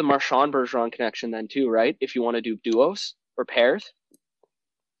also have the Marchand Bergeron connection then too, right? If you want to do duos or pairs.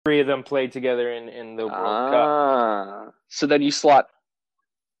 Three of them played together in the World Cup. So then you slot.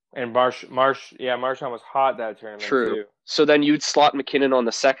 And Marchand was hot that tournament too. So then you'd slot McKinnon on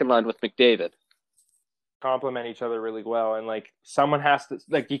the second line with McDavid. Complement each other really well, and someone has to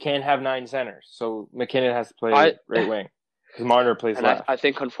you can't have 9 centers, so McKinnon has to play right wing because Marner plays left. I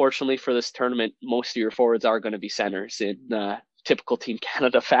think unfortunately for this tournament, most of your forwards are going to be centers in typical Team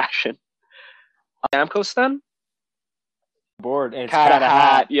Canada fashion. Stamkos then? Board and cat out of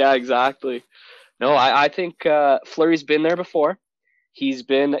hat. Yeah, exactly. No, I think Fleury's been there before. He's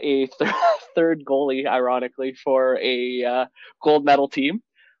been a third goalie, ironically, for a gold medal team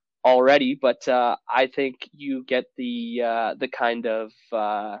already, but I think you get the kind of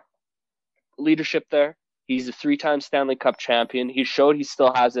leadership there. He's a 3-time Stanley Cup champion. He showed he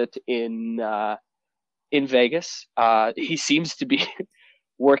still has it in Vegas. He seems to be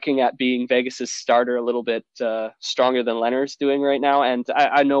working at being Vegas's starter a little bit stronger than Leonard's doing right now. And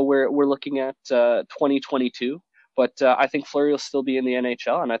I know we're looking at 2022, but I think Fleury will still be in the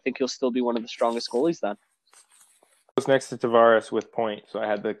NHL, and I think he'll still be one of the strongest goalies then. Was next to Tavares with Point, so I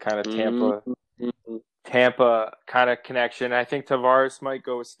had the kind of Tampa kind of connection. I think Tavares might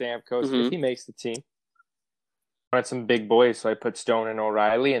go with Stamkos if he makes the team. I wanted some big boys, so I put Stone and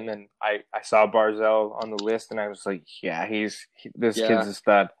O'Reilly, and then I saw Barzal on the list, and I was like, yeah, this kid's a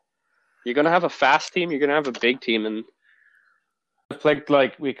stud. You're gonna have a fast team. You're gonna have a big team, and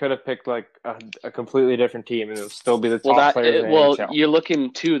we could have picked a completely different team, and it would still be the top players in the NHL. You're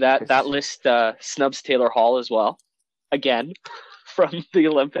looking too that list snubs Taylor Hall as well. Again, from the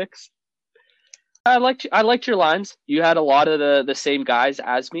Olympics. I liked your lines. You had a lot of the same guys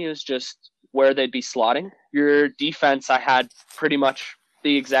as me. It was just where they'd be slotting. Your defense, I had pretty much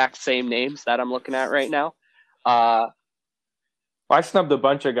the exact same names that I'm looking at right now. I snubbed a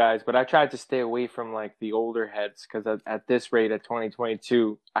bunch of guys, but I tried to stay away from the older heads because at this rate, at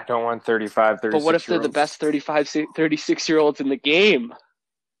 2022, I don't want 35, 36 But what if they're the best 35, 36-year-olds in the game?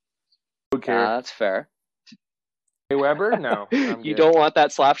 Okay. That's fair. Weber? No. You don't want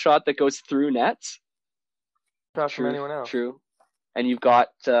that slap shot that goes through nets? Not from anyone else. True. And you've got...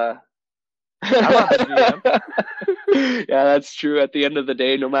 I'm not the GM. Yeah, that's true. At the end of the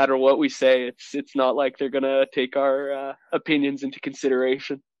day, no matter what we say, it's not like they're going to take our opinions into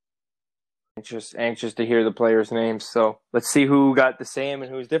consideration. Anxious to hear the players' names. So let's see who got the same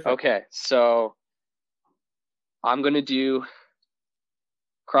and who's different. Okay, so I'm going to do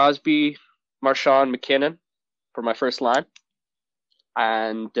Crosby, Marchand, McKinnon for my first line.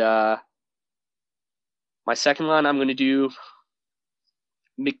 And my second line, I'm going to do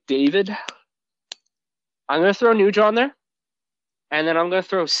McDavid. I'm going to throw Nuge on there. And then I'm going to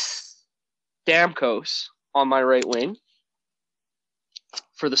throw Stamkos on my right wing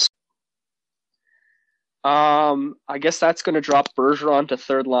for the. I guess that's going to drop Bergeron to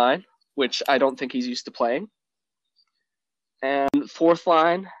third line, which I don't think he's used to playing. And fourth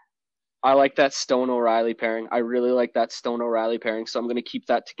line, I like that Stone O'Reilly pairing. I really like that Stone O'Reilly pairing, so I'm going to keep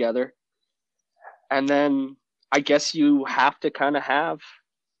that together. And then I guess you have to kind of have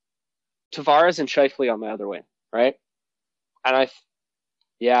Tavares and Scheifele on the other wing, right? And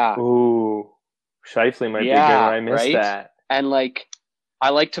yeah. Ooh, Scheifele might be a good one. I missed that. And like, I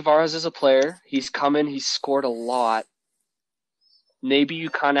like Tavares as a player. He's come in, he's scored a lot. Maybe you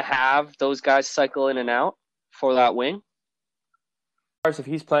kind of have those guys cycle in and out for that wing. If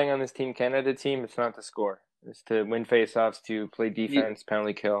he's playing on this Team Canada team, it's not to score. It's to win faceoffs, to play defense,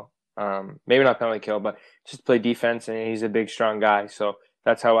 penalty kill. Maybe not penalty kill, but just play defense, and he's a big, strong guy. So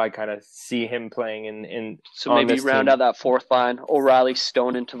that's how I kind of see him playing in So maybe round out that fourth line, O'Reilly,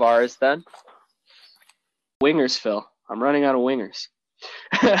 Stone, and Tavares then. Wingers, Phil. I'm running out of wingers.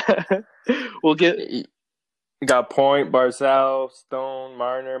 We'll get... You got Point, Barzal, Stone,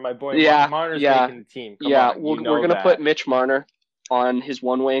 Marner. My boy Marner's making the team. Come on, we're going to put Mitch Marner on his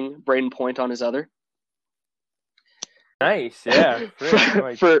one wing, Braden Point on his other. Nice, yeah.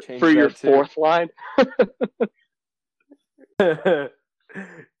 for your fourth line.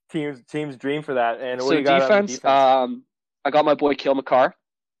 Team's dream for that. And what so do you got defense, on defense? I got my boy Cale Makar,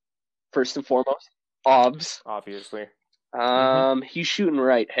 first and foremost. Obviously. He's shooting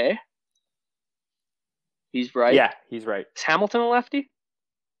right, hey? He's right? Yeah, he's right. Is Hamilton a lefty?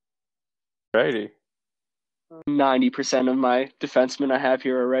 Righty. 90% of my defensemen I have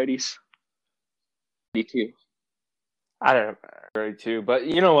here are righties. 92. I don't know, right too, but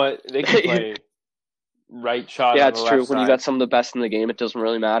you know what? They can play right shot. Yeah, on it's the true. left When side. you got some of the best in the game, it doesn't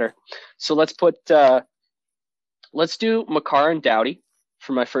really matter. So let's do Makar and Doughty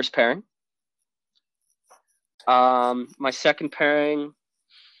for my first pairing. My second pairing,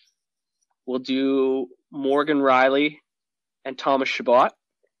 we'll do Morgan Rielly and Thomas Chabot,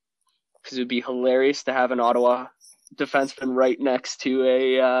 because it would be hilarious to have an Ottawa defenseman right next to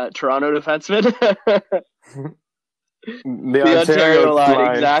a Toronto defenseman. The Ontario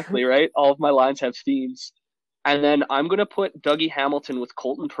line, exactly, right? All of my lines have themes. And then I'm going to put Dougie Hamilton with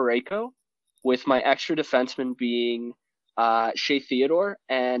Colton Parayko, with my extra defenseman being Shea Theodore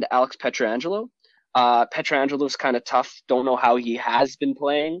and Alex Pietrangelo. Pietrangelo's kind of tough. Don't know how he has been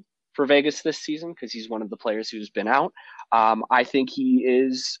playing for Vegas this season, because he's one of the players who's been out. I think he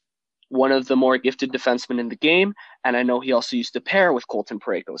is one of the more gifted defensemen in the game, and I know he also used to pair with Colton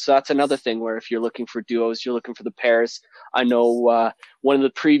Parayko. So that's another thing where if you're looking for duos, you're looking for the pairs. I know one of the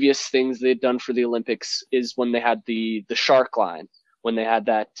previous things they'd done for the Olympics is when they had the Shark line, when they had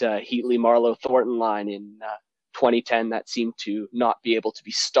that Heatley, Marleau, Thornton line in 2010 that seemed to not be able to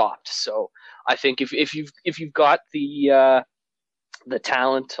be stopped. So I think if you've got the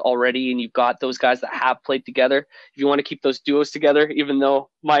talent already and you've got those guys that have played together, if you want to keep those duos together, even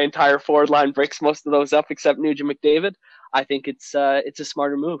though my entire forward line breaks most of those up except Nugent McDavid, I think it's a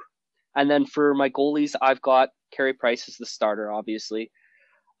smarter move. And then for my goalies, I've got Carey Price as the starter, obviously,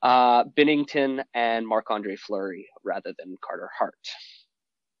 Binnington and Marc-Andre Fleury rather than Carter Hart.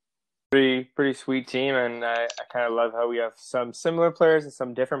 Pretty sweet team, and I kind of love how we have some similar players and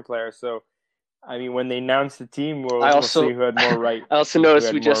some different players. So, I mean, when they announced the team, we'll see who had more right. I also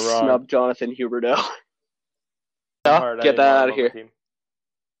noticed we just snubbed Jonathan Huberdeau. Get that out of here.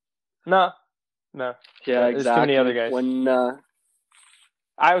 No. Yeah, there's exactly. too many other guys. When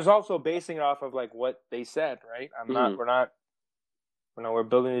I was also basing it off of like what they said, right? We're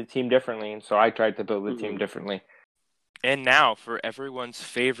building the team differently, and so I tried to build the team differently. And now for everyone's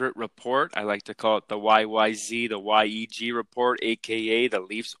favorite report, I like to call it the YYZ, the YEG report, aka the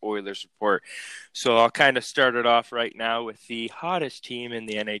Leafs Oilers report. So I'll kind of start it off right now with the hottest team in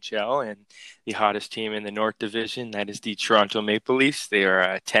the NHL and the hottest team in the North Division. That is the Toronto Maple Leafs. They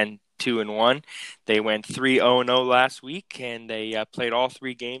are 10-2-1. They went 3-0-0 last week, and they played all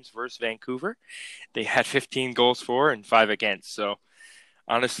 3 games versus Vancouver. They had 15 goals for and 5 against. So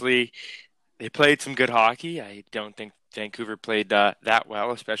honestly, they played some good hockey. I don't think Vancouver played that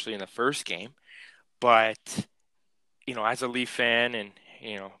well, especially in the first game. But, as a Leaf fan and,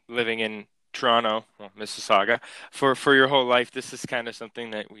 living in Toronto, Mississauga, for your whole life, this is kind of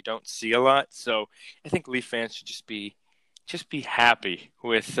something that we don't see a lot. So I think Leaf fans should just be happy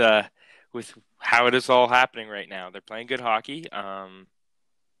with how it is all happening right now. They're playing good hockey.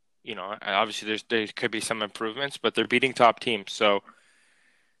 Obviously there could be some improvements, but they're beating top teams. So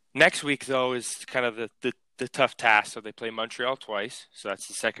next week, though, is kind of the tough task. So they play Montreal twice. So that's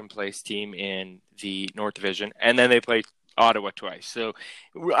the second place team in the North Division. And then they play Ottawa twice. So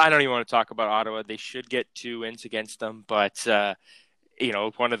I don't even want to talk about Ottawa. They should get 2 wins against them, but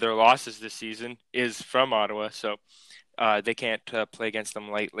one of their losses this season is from Ottawa, so they can't play against them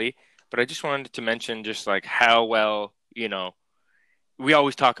lightly. But I just wanted to mention just like how well, we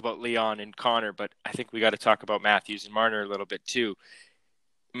always talk about Leon and Connor, but I think we got to talk about Matthews and Marner a little bit too.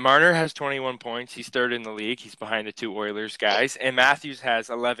 Marner has 21 points. He's third in the league. He's behind the two Oilers guys. And Matthews has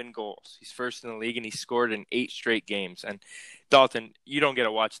 11 goals. He's first in the league, and he's scored in 8 straight games. And Dalton, you don't get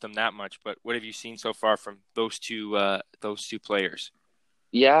to watch them that much, but what have you seen so far from those two players?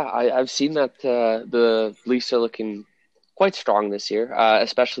 Yeah, I've seen that the Leafs are looking quite strong this year,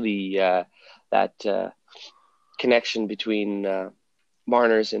 especially that connection between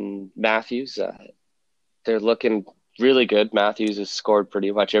Marner's and Matthews. They're looking really good. Matthews has scored pretty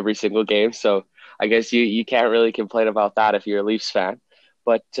much every single game, so I guess you can't really complain about that if you're a Leafs fan.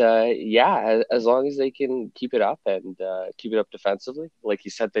 But yeah, as long as they can keep it up and keep it up defensively, like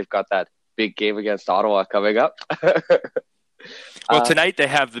you said, they've got that big game against Ottawa coming up. Well, uh, tonight they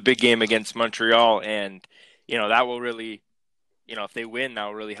have the big game against Montreal, and that will really, if they win, that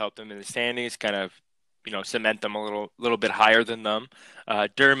will really help them in the standings, kind of, cement them a little bit higher than them.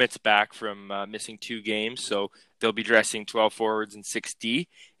 Dermott's back from missing 2 games, so they'll be dressing 12 forwards and 6D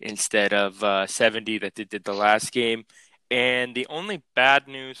instead of 70 that they did the last game. And the only bad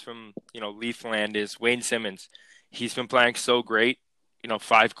news from Leafland is Wayne Simmons. He's been playing so great.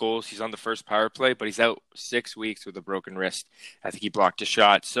 5 goals. He's on the first power play, but he's out 6 weeks with a broken wrist. I think he blocked a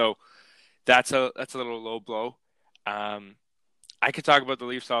shot, so that's a little low blow. Um, I could talk about the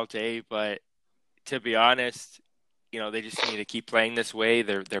Leafs all day, but to be honest, they just need to keep playing this way.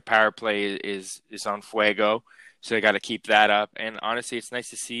 Their power play is on fuego, so they got to keep that up. And honestly, it's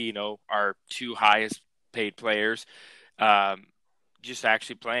nice to see our 2 highest paid players um, just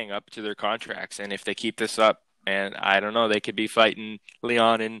actually playing up to their contracts. And if they keep this up, and I don't know, they could be fighting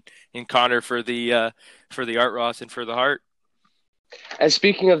Leon and Connor for the Art Ross and for the Hart. and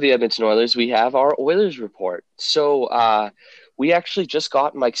speaking of the Edmonton Oilers, we have our Oilers report. So we actually just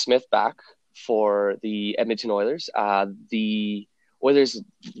got Mike Smith back for the Edmonton Oilers. The Oilers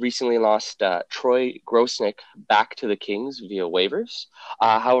recently lost Troy Grosnick back to the Kings via waivers.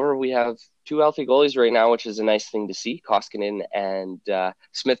 However, we have two healthy goalies right now, which is a nice thing to see. Koskinen and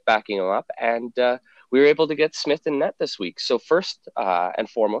Smith backing them up. And we were able to get Smith in net this week. So first and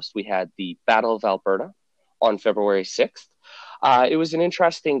foremost, we had the Battle of Alberta on February 6th. It was an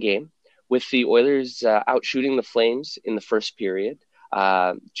interesting game with the Oilers out shooting the Flames in the first period.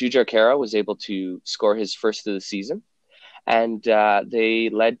 Jujhar Khaira was able to score his first of the season, and they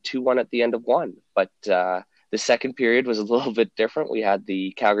led 2-1 at the end of one. But the second period was a little bit different. We had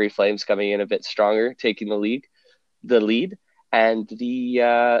the Calgary Flames coming in a bit stronger, taking the lead. And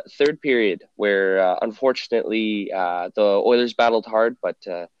the third period, where unfortunately the Oilers battled hard, but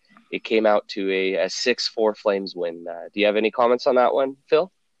it came out to a 6-4 Flames win. Do you have any comments on that one, Phil?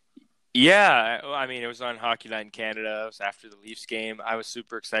 Yeah, I mean, it was on Hockey Night in Canada. It was after the Leafs game. I was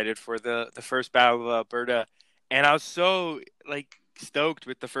super excited for the first Battle of Alberta, and I was so stoked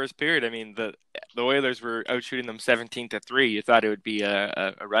with the first period. I mean, the Oilers were out shooting them 17-3. You thought it would be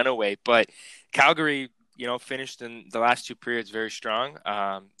a runaway, but Calgary, finished in the last 2 periods very strong.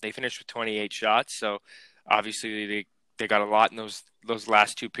 They finished with 28 shots, so obviously they got a lot in those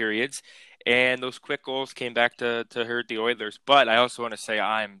last 2 periods. And those quick goals came back to hurt the Oilers. But I also want to say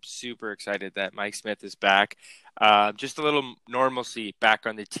I'm super excited that Mike Smith is back. Just a little normalcy back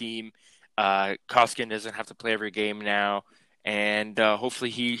on the team. Koskinen doesn't have to play every game now, and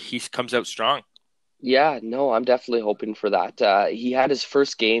hopefully he comes out strong. Yeah, no, I'm definitely hoping for that. He had his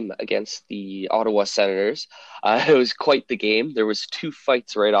first game against the Ottawa Senators. It was quite the game. There was two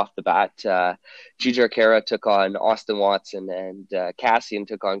fights right off the bat. Jujhar Khaira took on Austin Watson, and Cassian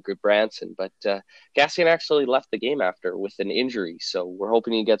took on Branson. But Cassian actually left the game after with an injury, so we're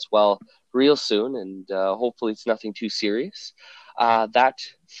hoping he gets well real soon, and hopefully it's nothing too serious. That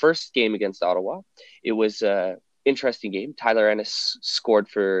first game against Ottawa, it was interesting game. Tyler Ennis scored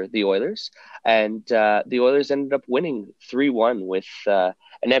for the Oilers, and the Oilers ended up winning 3-1 with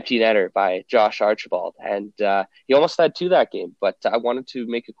an empty netter by Josh Archibald. And he almost had two that game, but I wanted to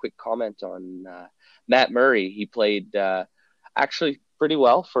make a quick comment on Matt Murray. He played actually pretty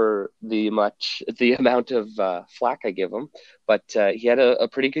well for the amount of flack I give him, but he had a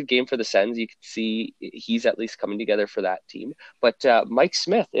pretty good game for the Sens. You can see he's at least coming together for that team. But Mike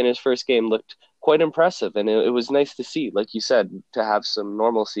Smith in his first game looked quite impressive, and it was nice to see, like you said, to have some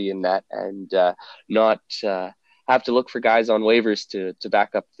normalcy in that and not have to look for guys on waivers to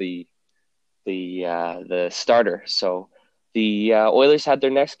back up the starter. So the Oilers had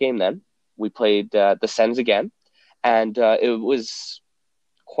their next game then. We played the Sens again, and it was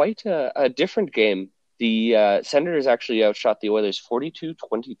quite a different game. The Senators actually outshot the Oilers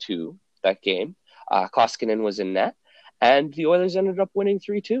 42-22 that game. Koskinen was in net, and the Oilers ended up winning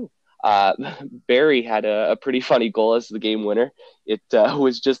 3-2. Uh, Barry had a pretty funny goal as the game winner. It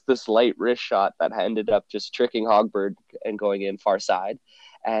was just this light wrist shot that ended up just tricking Hogberg and going in far side.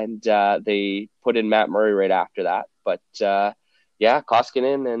 And they put in Matt Murray right after that. But yeah,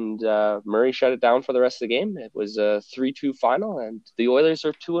 Koskinen and Murray shut it down for the rest of the game. It was a 3-2 final, and the Oilers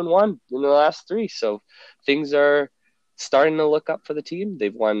are 2-1 in the last three. So things are starting to look up for the team.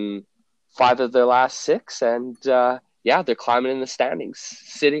 They've won 5 of their last 6, and yeah, they're climbing in the standings,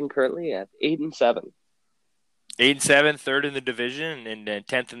 sitting currently at 8-7. 8-7, third in the division, and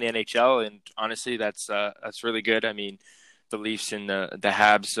 10th in the NHL. And honestly, that's really good. I mean, the Leafs and the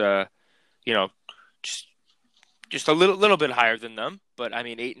Habs, you know, just a little bit higher than them. But I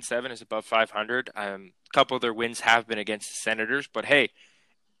mean, 8-7 is above 500. A couple of their wins have been against the Senators, but hey,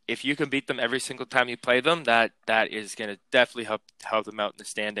 if you can beat them every single time you play them, that is going to definitely help them out in the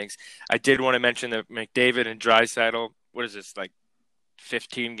standings. I did want to mention that McDavid and Draisaitl, what is this, like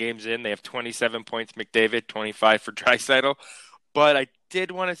 15 games in? They have 27 points, McDavid, 25 for Draisaitl. But I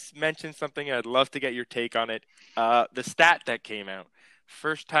did want to mention something. I'd love to get your take on it. The stat that came out.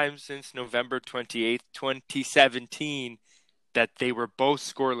 First time since November 28th, 2017, that they were both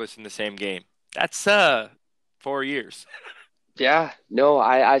scoreless in the same game. That's 4 years. Yeah, no,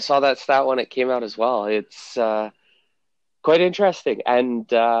 I saw that stat when it came out as well. It's quite interesting. And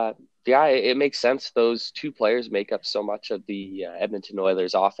yeah, it makes sense. Those two players make up so much of the Edmonton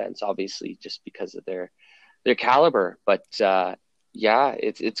Oilers offense, obviously, just because of their caliber. But yeah,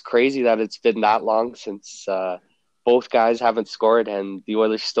 it's crazy that it's been that long since both guys haven't scored and the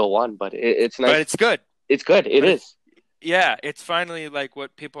Oilers still won. But it's nice. But it's good. It's good. It is. Yeah, it's finally like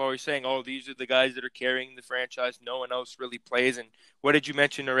what people are always saying. Oh, these are the guys that are carrying the franchise. No one else really plays. And what did you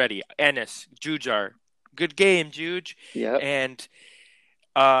mention already? Ennis, Jujar. Good game, Juge. Yeah. And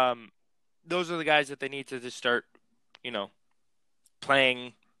those are the guys that they need to just start,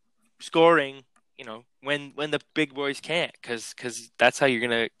 playing, scoring, when the big boys can't, because that's how you're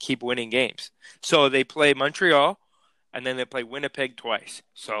going to keep winning games. So they play Montreal, and then they play Winnipeg twice.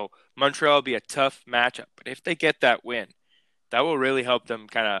 So Montreal will be a tough matchup. But if they get that win, that will really help them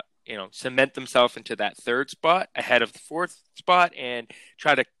kind of, cement themselves into that third spot ahead of the fourth spot and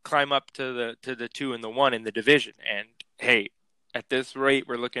try to climb up to the 2 and the 1 in the division. And hey, at this rate,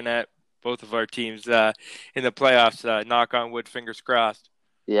 we're looking at both of our teams in the playoffs. Knock on wood, fingers crossed.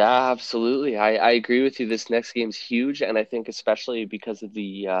 Yeah, absolutely. I agree with you. This next game's huge, and I think especially because of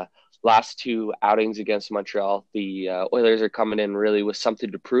the last 2 outings against Montreal, the Oilers are coming in really with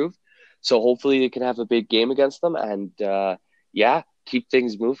something to prove. So hopefully they can have a big game against them, and yeah, keep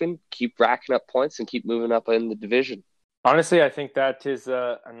things moving, keep racking up points, and keep moving up in the division. Honestly, I think that is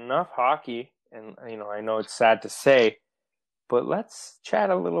enough hockey, and I know it's sad to say, but let's chat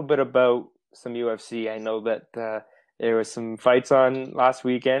a little bit about some UFC. I know that there was some fights on last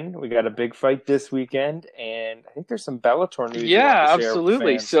weekend. We got a big fight this weekend, and I think there's some Bellator news. Yeah,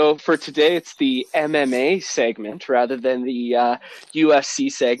 absolutely. So for today, it's the MMA segment rather than the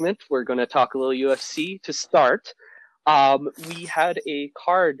UFC segment. We're going to talk a little UFC to start. We had a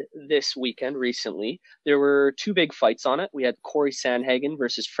card this weekend recently. There were 2 big fights on it. We had Corey Sandhagen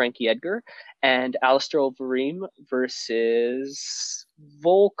versus Frankie Edgar and Alistair Overeem versus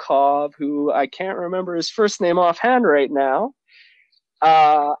Volkov, who I can't remember his first name offhand right now.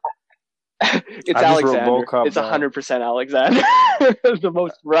 It's Alexander. It's 100% Alexander. The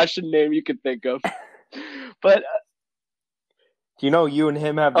most Russian name you could think of. But you and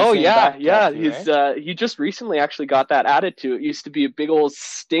him have the same back tattoo, he's he just recently actually got that added to it. It used to be a big old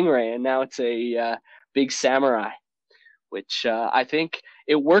stingray, and now it's a big samurai, which I think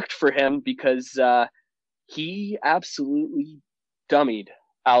it worked for him because he absolutely dummied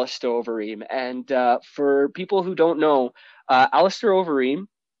Alistair Overeem. And for people who don't know, Alistair Overeem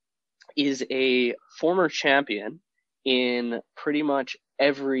is a former champion in pretty much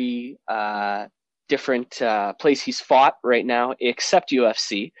every different place he's fought right now, except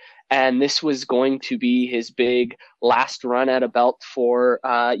UFC. And this was going to be his big last run at a belt for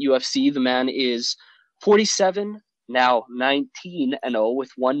UFC. The man is 47, now 19-0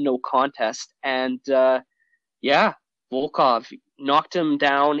 with 1 no contest. And yeah, Volkov knocked him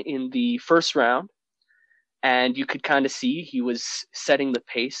down in the first round. And you could kind of see he was setting the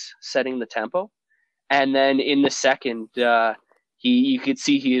pace, setting the tempo. And then in the second, you could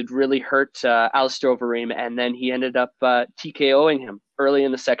see he had really hurt Alistair Overeem, and then he ended up TKOing him early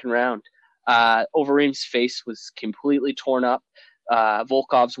in the second round. Overeem's face was completely torn up.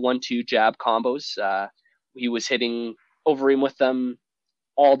 Volkov's 1-2 jab combos He was hitting Overeem with them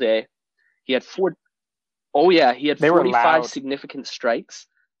all day. He had four. Oh yeah, he had They were 45 loud. significant strikes,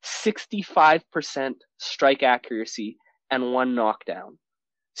 65% strike accuracy, and 1 knockdown.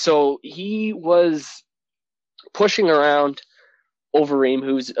 So he was pushing around Overeem,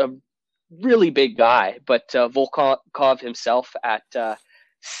 who's a really big guy, but Volkov himself at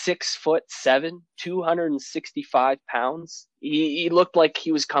 6'7", 265 pounds. He looked like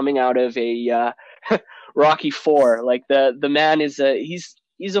he was coming out of a Rocky IV. Like the man is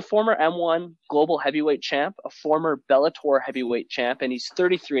he's a former M1 global heavyweight champ, a former Bellator heavyweight champ, and he's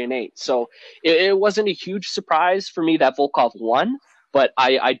 33-8. So it wasn't a huge surprise for me that Volkov won, but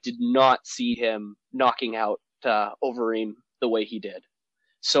I did not see him knocking out Overeem the way he did.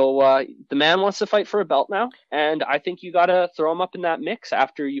 So the man wants to fight for a belt now, and I think you got to throw him up in that mix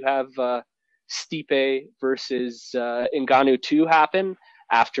after you have Stipe versus Ngannou 2 happen,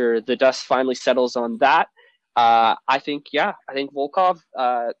 after the dust finally settles on that. I think Volkov,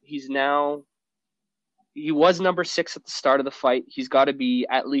 he was number 6 at the start of the fight. He's got to be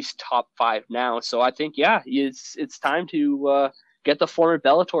at least top 5 now. So I think, it's time to get the former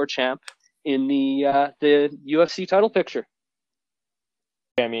Bellator champ in the UFC title picture.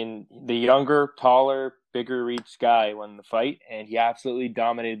 I mean, the younger, taller, bigger reach guy won the fight, and he absolutely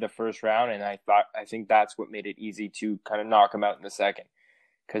dominated the first round. And I think that's what made it easy to kind of knock him out in the second,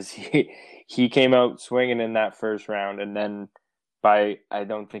 because he came out swinging in that first round, and then I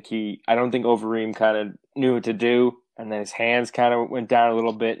don't think Overeem kind of knew what to do, and then his hands kind of went down a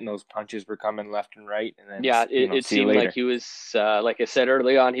little bit, and those punches were coming left and right. And then it seemed like he was like I said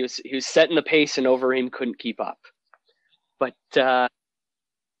early on, he was setting the pace, and Overeem couldn't keep up.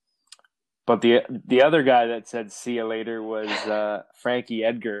 But the other guy that said see you later was Frankie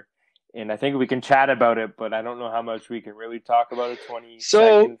Edgar. And I think we can chat about it, but I don't know how much we can really talk about a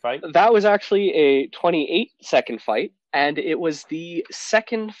 20-second fight. That was actually a 28-second fight, and it was the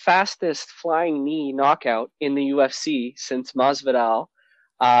second fastest flying knee knockout in the UFC since Masvidal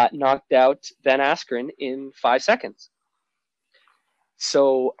knocked out Ben Askren in 5 seconds.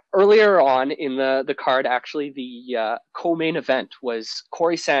 So earlier on in the card, actually, the co-main event was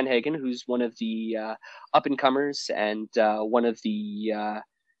Corey Sandhagen, who's one of the up-and-comers and one of the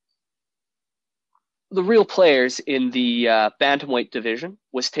real players in the bantamweight division,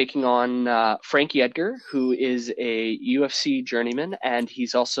 was taking on Frankie Edgar, who is a UFC journeyman, and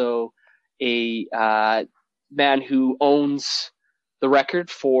he's also a man who owns the record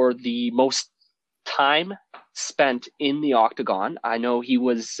for the most time spent in the octagon. I know he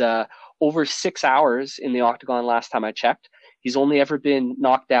was over 6 hours in the octagon last time I checked. He's only ever been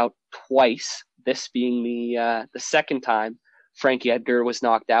knocked out twice, this being the second time Frankie Edgar was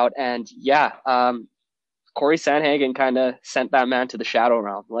knocked out. And Corey Sandhagen kind of sent that man to the shadow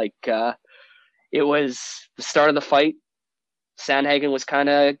realm. Like, it was the start of the fight. Sandhagen was kind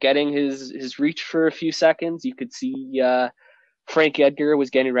of getting his reach for a few seconds. You could see Frankie Edgar was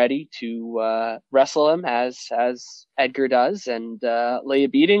getting ready to wrestle him as Edgar does and lay a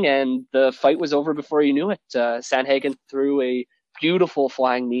beating, and the fight was over before you knew it. Sandhagen threw a beautiful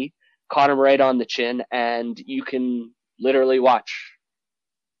flying knee, caught him right on the chin, and you can literally watch.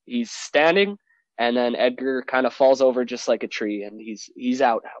 He's standing, and then Edgar kind of falls over just like a tree, and he's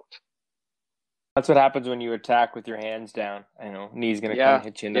out. That's what happens when you attack with your hands down. I know, knee's going to come and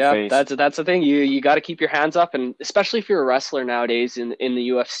hit you in the face. That's the thing. You got to keep your hands up, and especially if you're a wrestler nowadays in the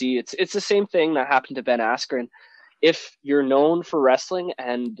UFC, it's the same thing that happened to Ben Askren. If you're known for wrestling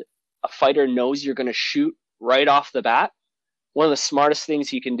and a fighter knows you're going to shoot right off the bat, one of the smartest things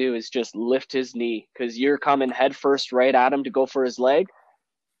he can do is just lift his knee, because you're coming head first right at him to go for his leg.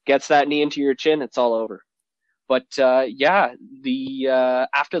 Gets that knee into your chin, it's all over. But after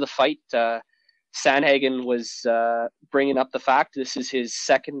the fight, Sandhagen was bringing up the fact this is his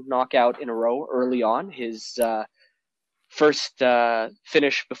second knockout in a row early on. His first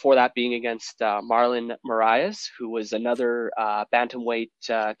finish before that being against Marlon Moraes, who was another bantamweight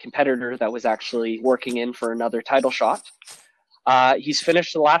competitor that was actually working in for another title shot. He's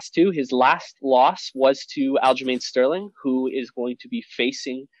finished the last two. His last loss was to Aljamain Sterling, who is going to be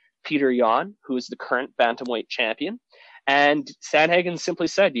facing Peter Yan, who is the current bantamweight champion. And Sandhagen simply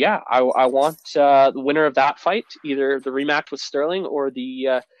said, I want the winner of that fight, either the rematch with Sterling or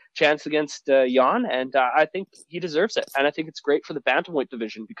the chance against Yan, and I think he deserves it. And I think it's great for the bantamweight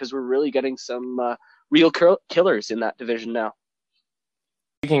division, because we're really getting some real killers in that division now.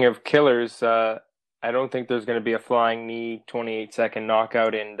 Speaking of killers, I don't think there's going to be a flying knee 28-second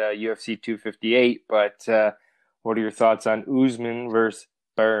knockout in UFC 258, but what are your thoughts on Usman versus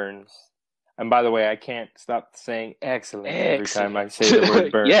Burns? And by the way, I can't stop saying excellent every time I say the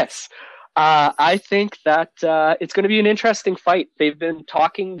word Burns. Yes. I think that it's going to be an interesting fight. They've been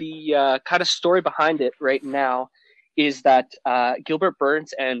talking. The kind of story behind it right now is that Gilbert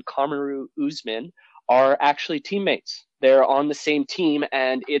Burns and Kamaru Usman are actually teammates. They're on the same team,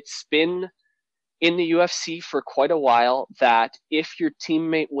 and it's been in the UFC for quite a while that if your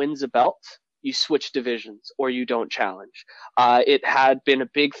teammate wins a belt, you switch divisions or you don't challenge. It had been a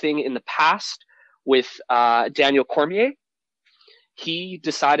big thing in the past with Daniel Cormier. He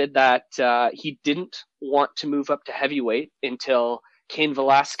decided that he didn't want to move up to heavyweight until Cain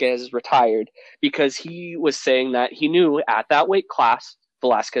Velasquez retired because he was saying that he knew at that weight class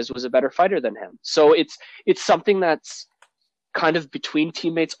Velasquez was a better fighter than him. So it's something that's kind of between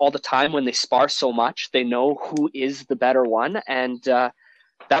teammates all the time when they spar so much. They know who is the better one, and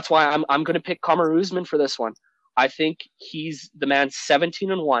that's why I'm going to pick Kamaru Usman for this one. I think he's the man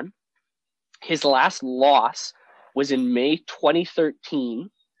 17-1. His last loss was in May 2013.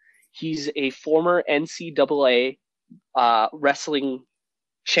 He's a former NCAA wrestling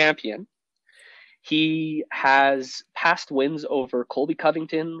champion. He has past wins over Colby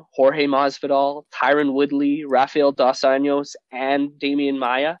Covington, Jorge Masvidal, Tyron Woodley, Rafael Dos Anjos, and Damian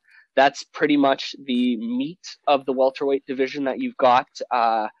Maia. That's pretty much the meat of the welterweight division that you've got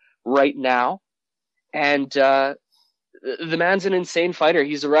right now. And the man's an insane fighter.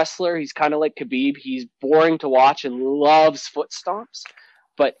 He's a wrestler. He's kind of like Khabib. He's boring to watch and loves foot stomps,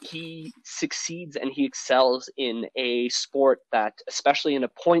 but he succeeds and he excels in a sport that, especially in a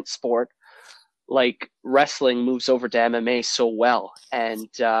point sport, like wrestling, moves over to MMA so well. And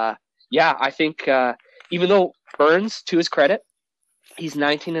I think even though Burns, to his credit, he's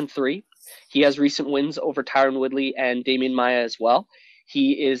 19-3. He has recent wins over Tyron Woodley and Damian Maia as well.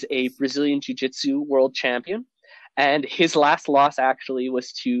 He is a Brazilian Jiu-Jitsu world champion. And his last loss actually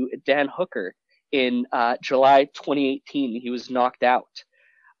was to Dan Hooker in July 2018. He was knocked out.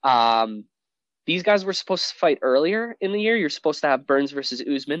 These guys were supposed to fight earlier in the year. You're supposed to have Burns versus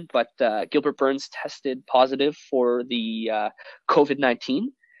Usman, but Gilbert Burns tested positive for the COVID-19.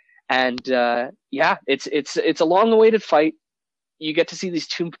 And it's a long-awaited fight. You get to see these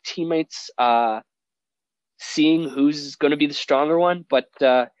two teammates seeing who's going to be the stronger one. But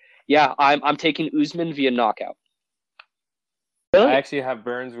I'm taking Usman via knockout. I actually have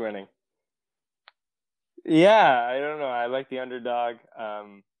Burns winning. Yeah, I don't know. I like the underdog.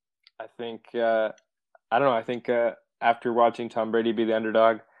 I think after watching Tom Brady be the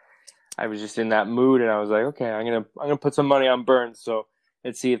underdog, I was just in that mood, and I was like, okay, I'm gonna put some money on Burns. So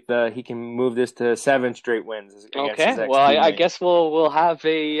let's see if he can move this to 7 straight wins. Okay, well, I guess we'll have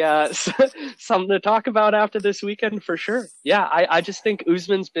a something to talk about after this weekend for sure. Yeah, I just think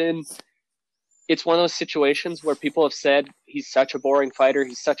Usman's been. It's one of those situations where people have said he's such a boring fighter,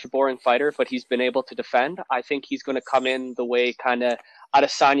 but he's been able to defend. I think he's going to come in the way kind of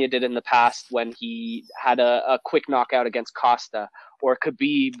Adesanya did in the past when he had a quick knockout against Costa, or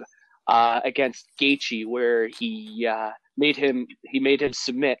Khabib against Gaethje, where he made him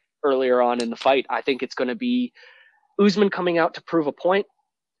submit earlier on in the fight. I think it's going to be Usman coming out to prove a point.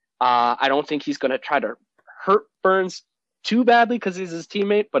 I don't think he's going to try to hurt Burns too badly because he's his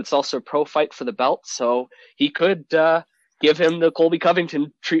teammate, but it's also a pro fight for the belt, so he could give him the Colby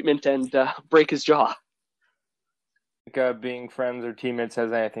Covington treatment and break his jaw. I think being friends or teammates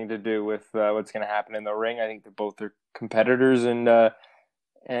has anything to do with what's going to happen in the ring. I think they're both competitors, and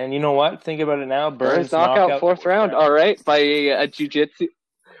you know what? Think about it now. Burns knockout fourth round. All right, by a jiu-jitsu.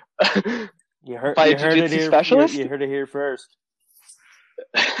 You heard specialist. You heard it here first.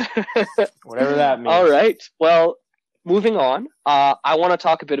 Whatever that means. All right. Well, moving on, I want to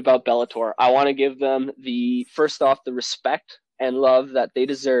talk a bit about Bellator. I want to give them the respect and love that they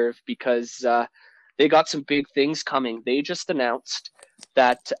deserve because they got some big things coming. They just announced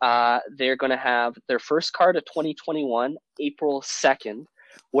that they're going to have their first card of 2021, April 2nd,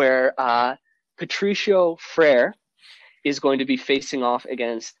 where Patricio Freire is going to be facing off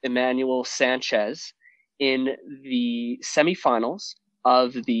against Emmanuel Sanchez in the semifinals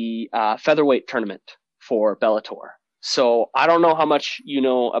of the featherweight tournament for Bellator. So I don't know how much you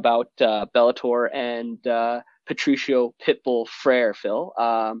know about Bellator and Patricio Pitbull Freire, Phil.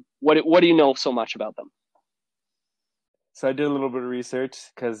 What do you know so much about them? So I did a little bit of research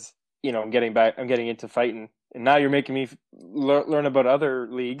because I'm getting into fighting, and now you're making me learn about other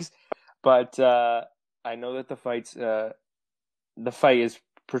leagues. But I know that the fight is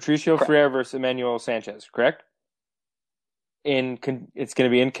Patricio Freire versus Emmanuel Sanchez, correct? It's going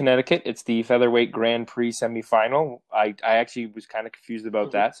to be in Connecticut. It's the featherweight Grand Prix semifinal. I actually was kind of confused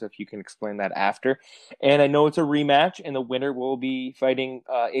about that, so if you can explain that after. And I know it's a rematch, and the winner will be fighting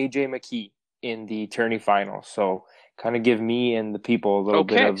AJ McKee in the tourney final. So kind of give me and the people a little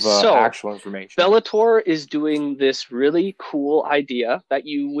bit Okay, of so actual information. Bellator is doing this really cool idea that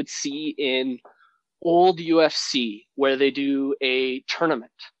you would see in old UFC, where they do a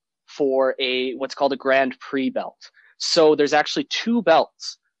tournament for a what's called a Grand Prix belt. So there's actually two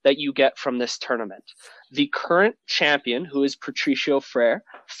belts that you get from this tournament. The current champion, who is Patricio Freire,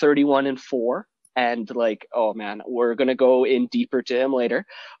 31-4, and like, oh man, we're gonna go in deeper to him later,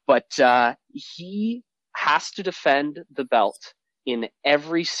 but he has to defend the belt in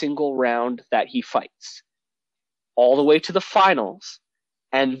every single round that he fights, all the way to the finals.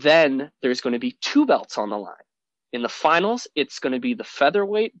 And then there's going to be two belts on the line. In the finals, it's going to be the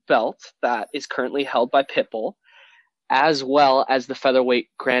featherweight belt that is currently held by Pitbull, as well as the featherweight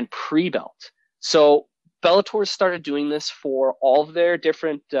Grand Prix belt. So Bellator started doing this for all of their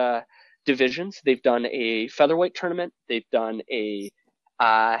different divisions. They've done a featherweight tournament. They've done a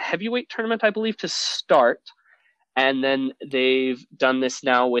heavyweight tournament, I believe, to start. And then they've done this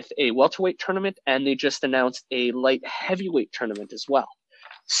now with a welterweight tournament, and they just announced a light heavyweight tournament as well.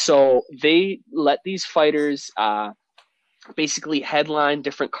 So they let these fighters basically headline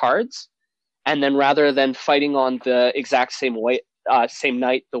different cards, and then rather than fighting on the exact same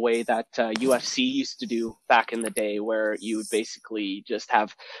night, the way that UFC used to do back in the day, where you would basically just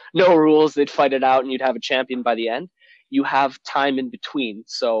have no rules, they'd fight it out, and you'd have a champion by the end. You have time in between.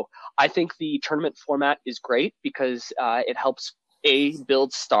 So I think the tournament format is great because it helps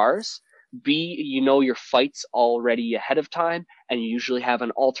build stars. B, you know your fights already ahead of time, and you usually have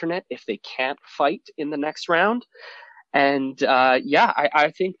an alternate if they can't fight in the next round. And I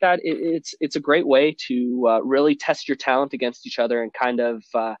think that it's a great way to really test your talent against each other and kind of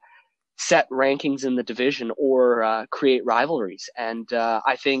set rankings in the division or create rivalries. And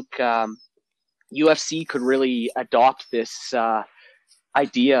I think UFC could really adopt this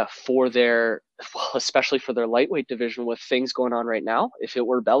idea for their, well, especially for their lightweight division with things going on right now. If it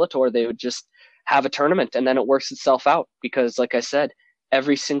were Bellator, they would just have a tournament and then it works itself out because, like I said,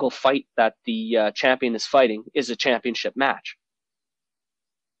 every single fight that the champion is fighting is a championship match.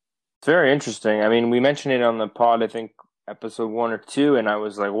 It's very interesting. I mean, we mentioned it on the pod, I think episode 1 or 2, and I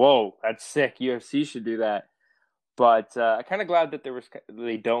was like, "Whoa, that's sick! UFC should do that." But I'm kind of glad that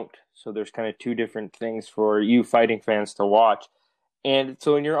they don't. So there's kind of two different things for you fighting fans to watch. And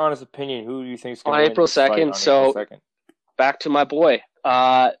so, in your honest opinion, who do you think is going On to win April this fight 2nd, on so April 2nd? back to my boy,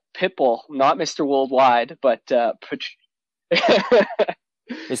 Pitbull, not Mr. Worldwide, but Mr.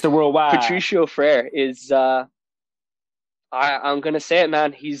 Worldwide. Patricio Freire is, I'm going to say it,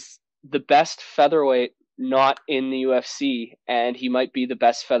 man, he's the best featherweight not in the UFC, and he might be the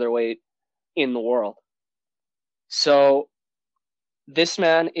best featherweight in the world. So this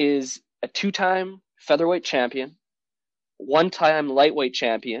man is a two-time featherweight champion, one-time lightweight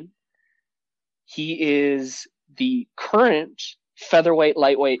champion. He is the current featherweight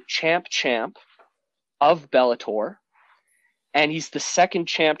lightweight champ of Bellator, and he's the second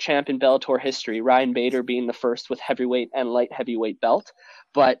champ in Bellator history, Ryan Bader being the first with heavyweight and light heavyweight belt.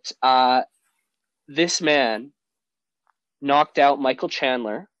 But this man knocked out Michael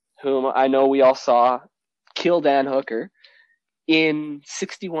Chandler, whom I know we all saw kill Dan Hooker, in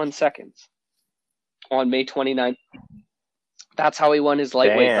 61 seconds on May 29th. That's how he won his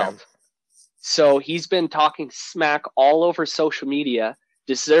lightweight belt. So he's been talking smack all over social media,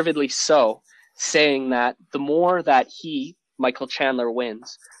 deservedly so, saying that the more that Michael Chandler,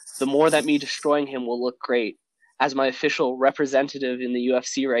 wins, the more that me destroying him will look great. As my official representative in the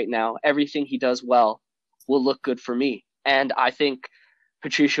UFC right now, everything he does well will look good for me. And I think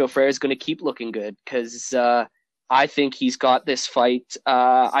Patricio Freire is going to keep looking good because I think he's got this fight.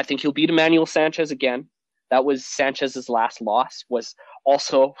 I think he'll beat Emmanuel Sanchez again. That was Sanchez's last loss, was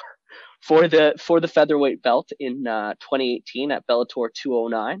also for the featherweight belt in 2018 at Bellator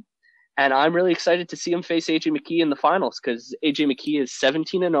 209. And I'm really excited to see him face AJ McKee in the finals because AJ McKee is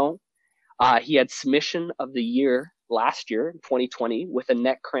 17-0. He had submission of the year last year in 2020 with a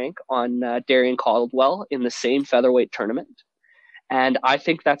neck crank on Darian Caldwell in the same featherweight tournament. And I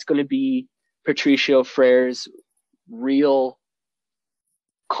think that's going to be Patricio Freire's real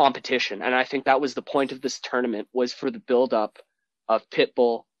competition. And I think that was the point of this tournament, was for the buildup of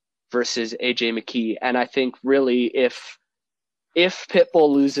Pitbull versus AJ McKee. And I think really if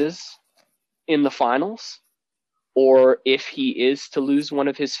Pitbull loses in the finals, or if he is to lose one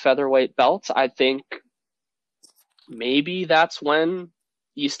of his featherweight belts, I think maybe that's when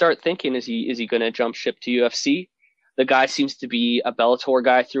you start thinking, is he going to jump ship to UFC? The guy seems to be a Bellator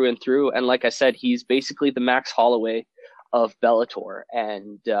guy through and through. And like I said, he's basically the Max Holloway of Bellator.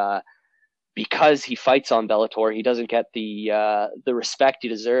 And because he fights on Bellator, he doesn't get the respect he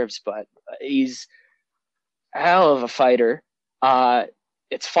deserves. But he's hell of a fighter. Uh,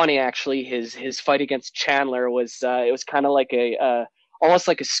 it's funny actually. His fight against Chandler was it was kind of like a almost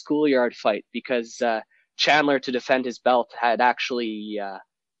like a schoolyard fight because Chandler, to defend his belt, had actually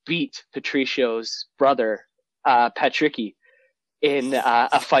beat Patricio's brother Patricky in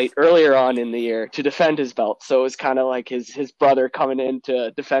a fight earlier on in the year to defend his belt. So it was kind of like his brother coming in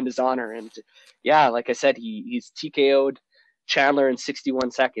to defend his honor. And yeah, like I said, he's TKO'd Chandler in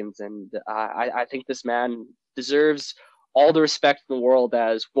 61 seconds, and I think this man deserves all the respect in the world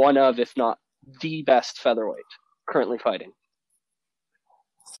as one of, if not the best featherweight currently fighting.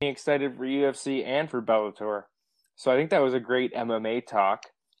 Excited for UFC and for Bellator. So I think that was a great MMA talk.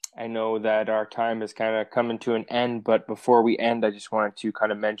 I know that our time is kind of coming to an end, but before we end, I just wanted to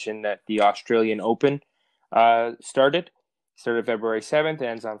kind of mention that the Australian Open started February 7th,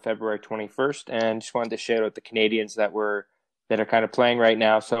 ends on February 21st, and just wanted to shout out the Canadians that are kind of playing right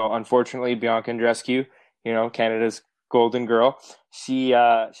now. So unfortunately, Bianca Andreescu, Canada's golden girl, she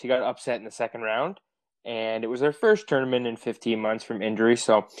got upset in the second round, and it was her first tournament in 15 months from injury.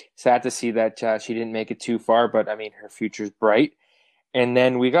 So sad to see that she didn't make it too far, but I mean, her future's bright. And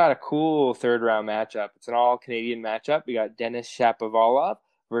then we got a cool third round matchup. It's an all Canadian matchup. We got Denis Shapovalov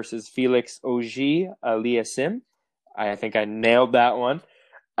versus Felix Auger-Aliassime. I think I nailed that one.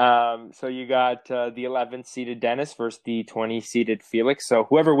 So you got the 11th seeded Dennis versus the 20 seeded Felix. So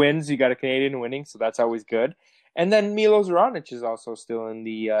whoever wins, you got a Canadian winning. So that's always good. And then Milos Raonic is also still in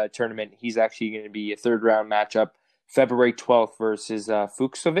the tournament. He's actually going to be a third round matchup February 12th versus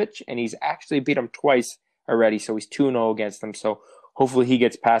Fucsovic. And he's actually beat him twice already. So he's 2-0 against him. So hopefully he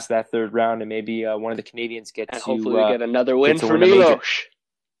gets past that third round and maybe one of the Canadians gets and hopefully we get another win for Milos.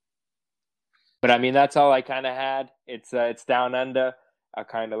 But I mean, that's all I kind of had. It's down under. I'll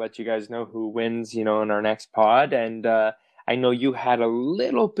kind of let you guys know who wins, in our next pod. And I know you had a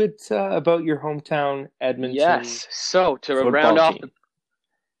little bit about your hometown Edmonton. Yes. So to round off,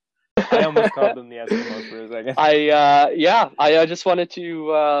 I almost called them the Eskimos for a second. I just wanted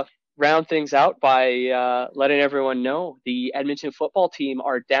to round things out by letting everyone know the Edmonton football team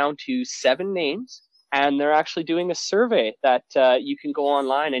are down to 7 names, and they're actually doing a survey that you can go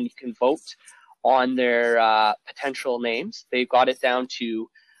online and you can vote on their potential names. They've got it down to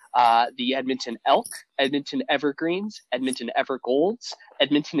the Edmonton Elk, Edmonton Evergreens, Edmonton Evergolds,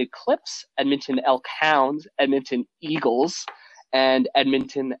 Edmonton Eclipse, Edmonton Elk Hounds, Edmonton Eagles, and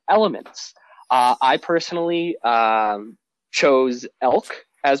Edmonton Elements. I personally chose Elk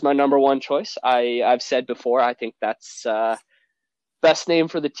as my number one choice. I've said before, I think that's best name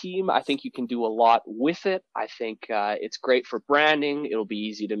for the team. I think you can do a lot with it. I think it's great for branding. It'll be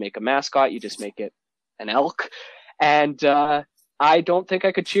easy to make a mascot. You just make it an elk. And I don't think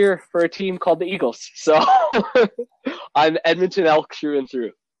I could cheer for a team called the Eagles. So I'm Edmonton Elk through and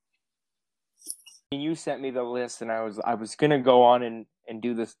through. You sent me the list, and I was gonna go on and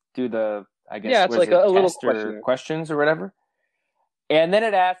do the I guess it's like a little questions or whatever. And then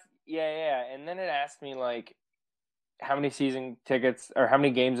it asked and then it asked me like how many season tickets or how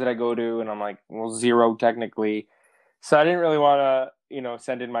many games did I go to, and I'm like, well, 0 technically. So I didn't really want to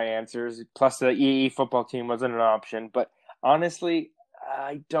send in my answers. Plus the EE football team wasn't an option, but honestly,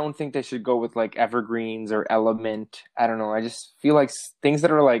 I don't think they should go with like Evergreens or Element. I don't know. I just feel like things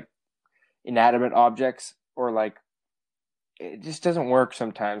that are like inanimate objects or like it just doesn't work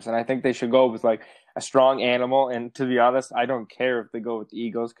sometimes. And I think they should go with like a strong animal. And to be honest, I don't care if they go with the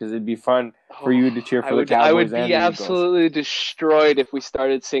Eagles because it'd be fun for you to cheer for the Cowboys. I would be absolutely destroyed if we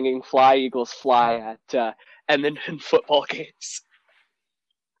started singing "Fly Eagles Fly" at Edmonton football games.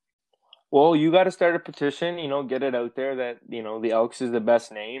 Well, you got to start a petition, get it out there that, the Elks is the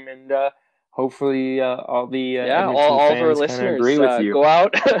best name, and hopefully all the all of our listeners agree with you. Go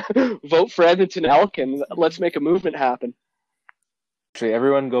out, vote for Edmonton Elk, and let's make a movement happen. Actually,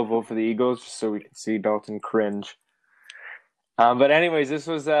 everyone go vote for the Eagles just so we can see Dalton cringe. But anyways, this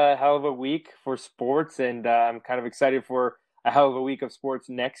was a hell of a week for sports, and I'm kind of excited for a hell of a week of sports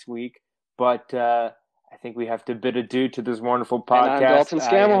next week. But I think we have to bid adieu to this wonderful podcast. And I'm Dalton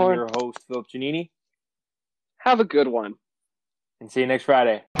Scamahorn. I'm your host, Philip Giannini. Have a good one. And see you next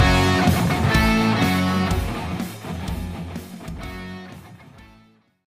Friday.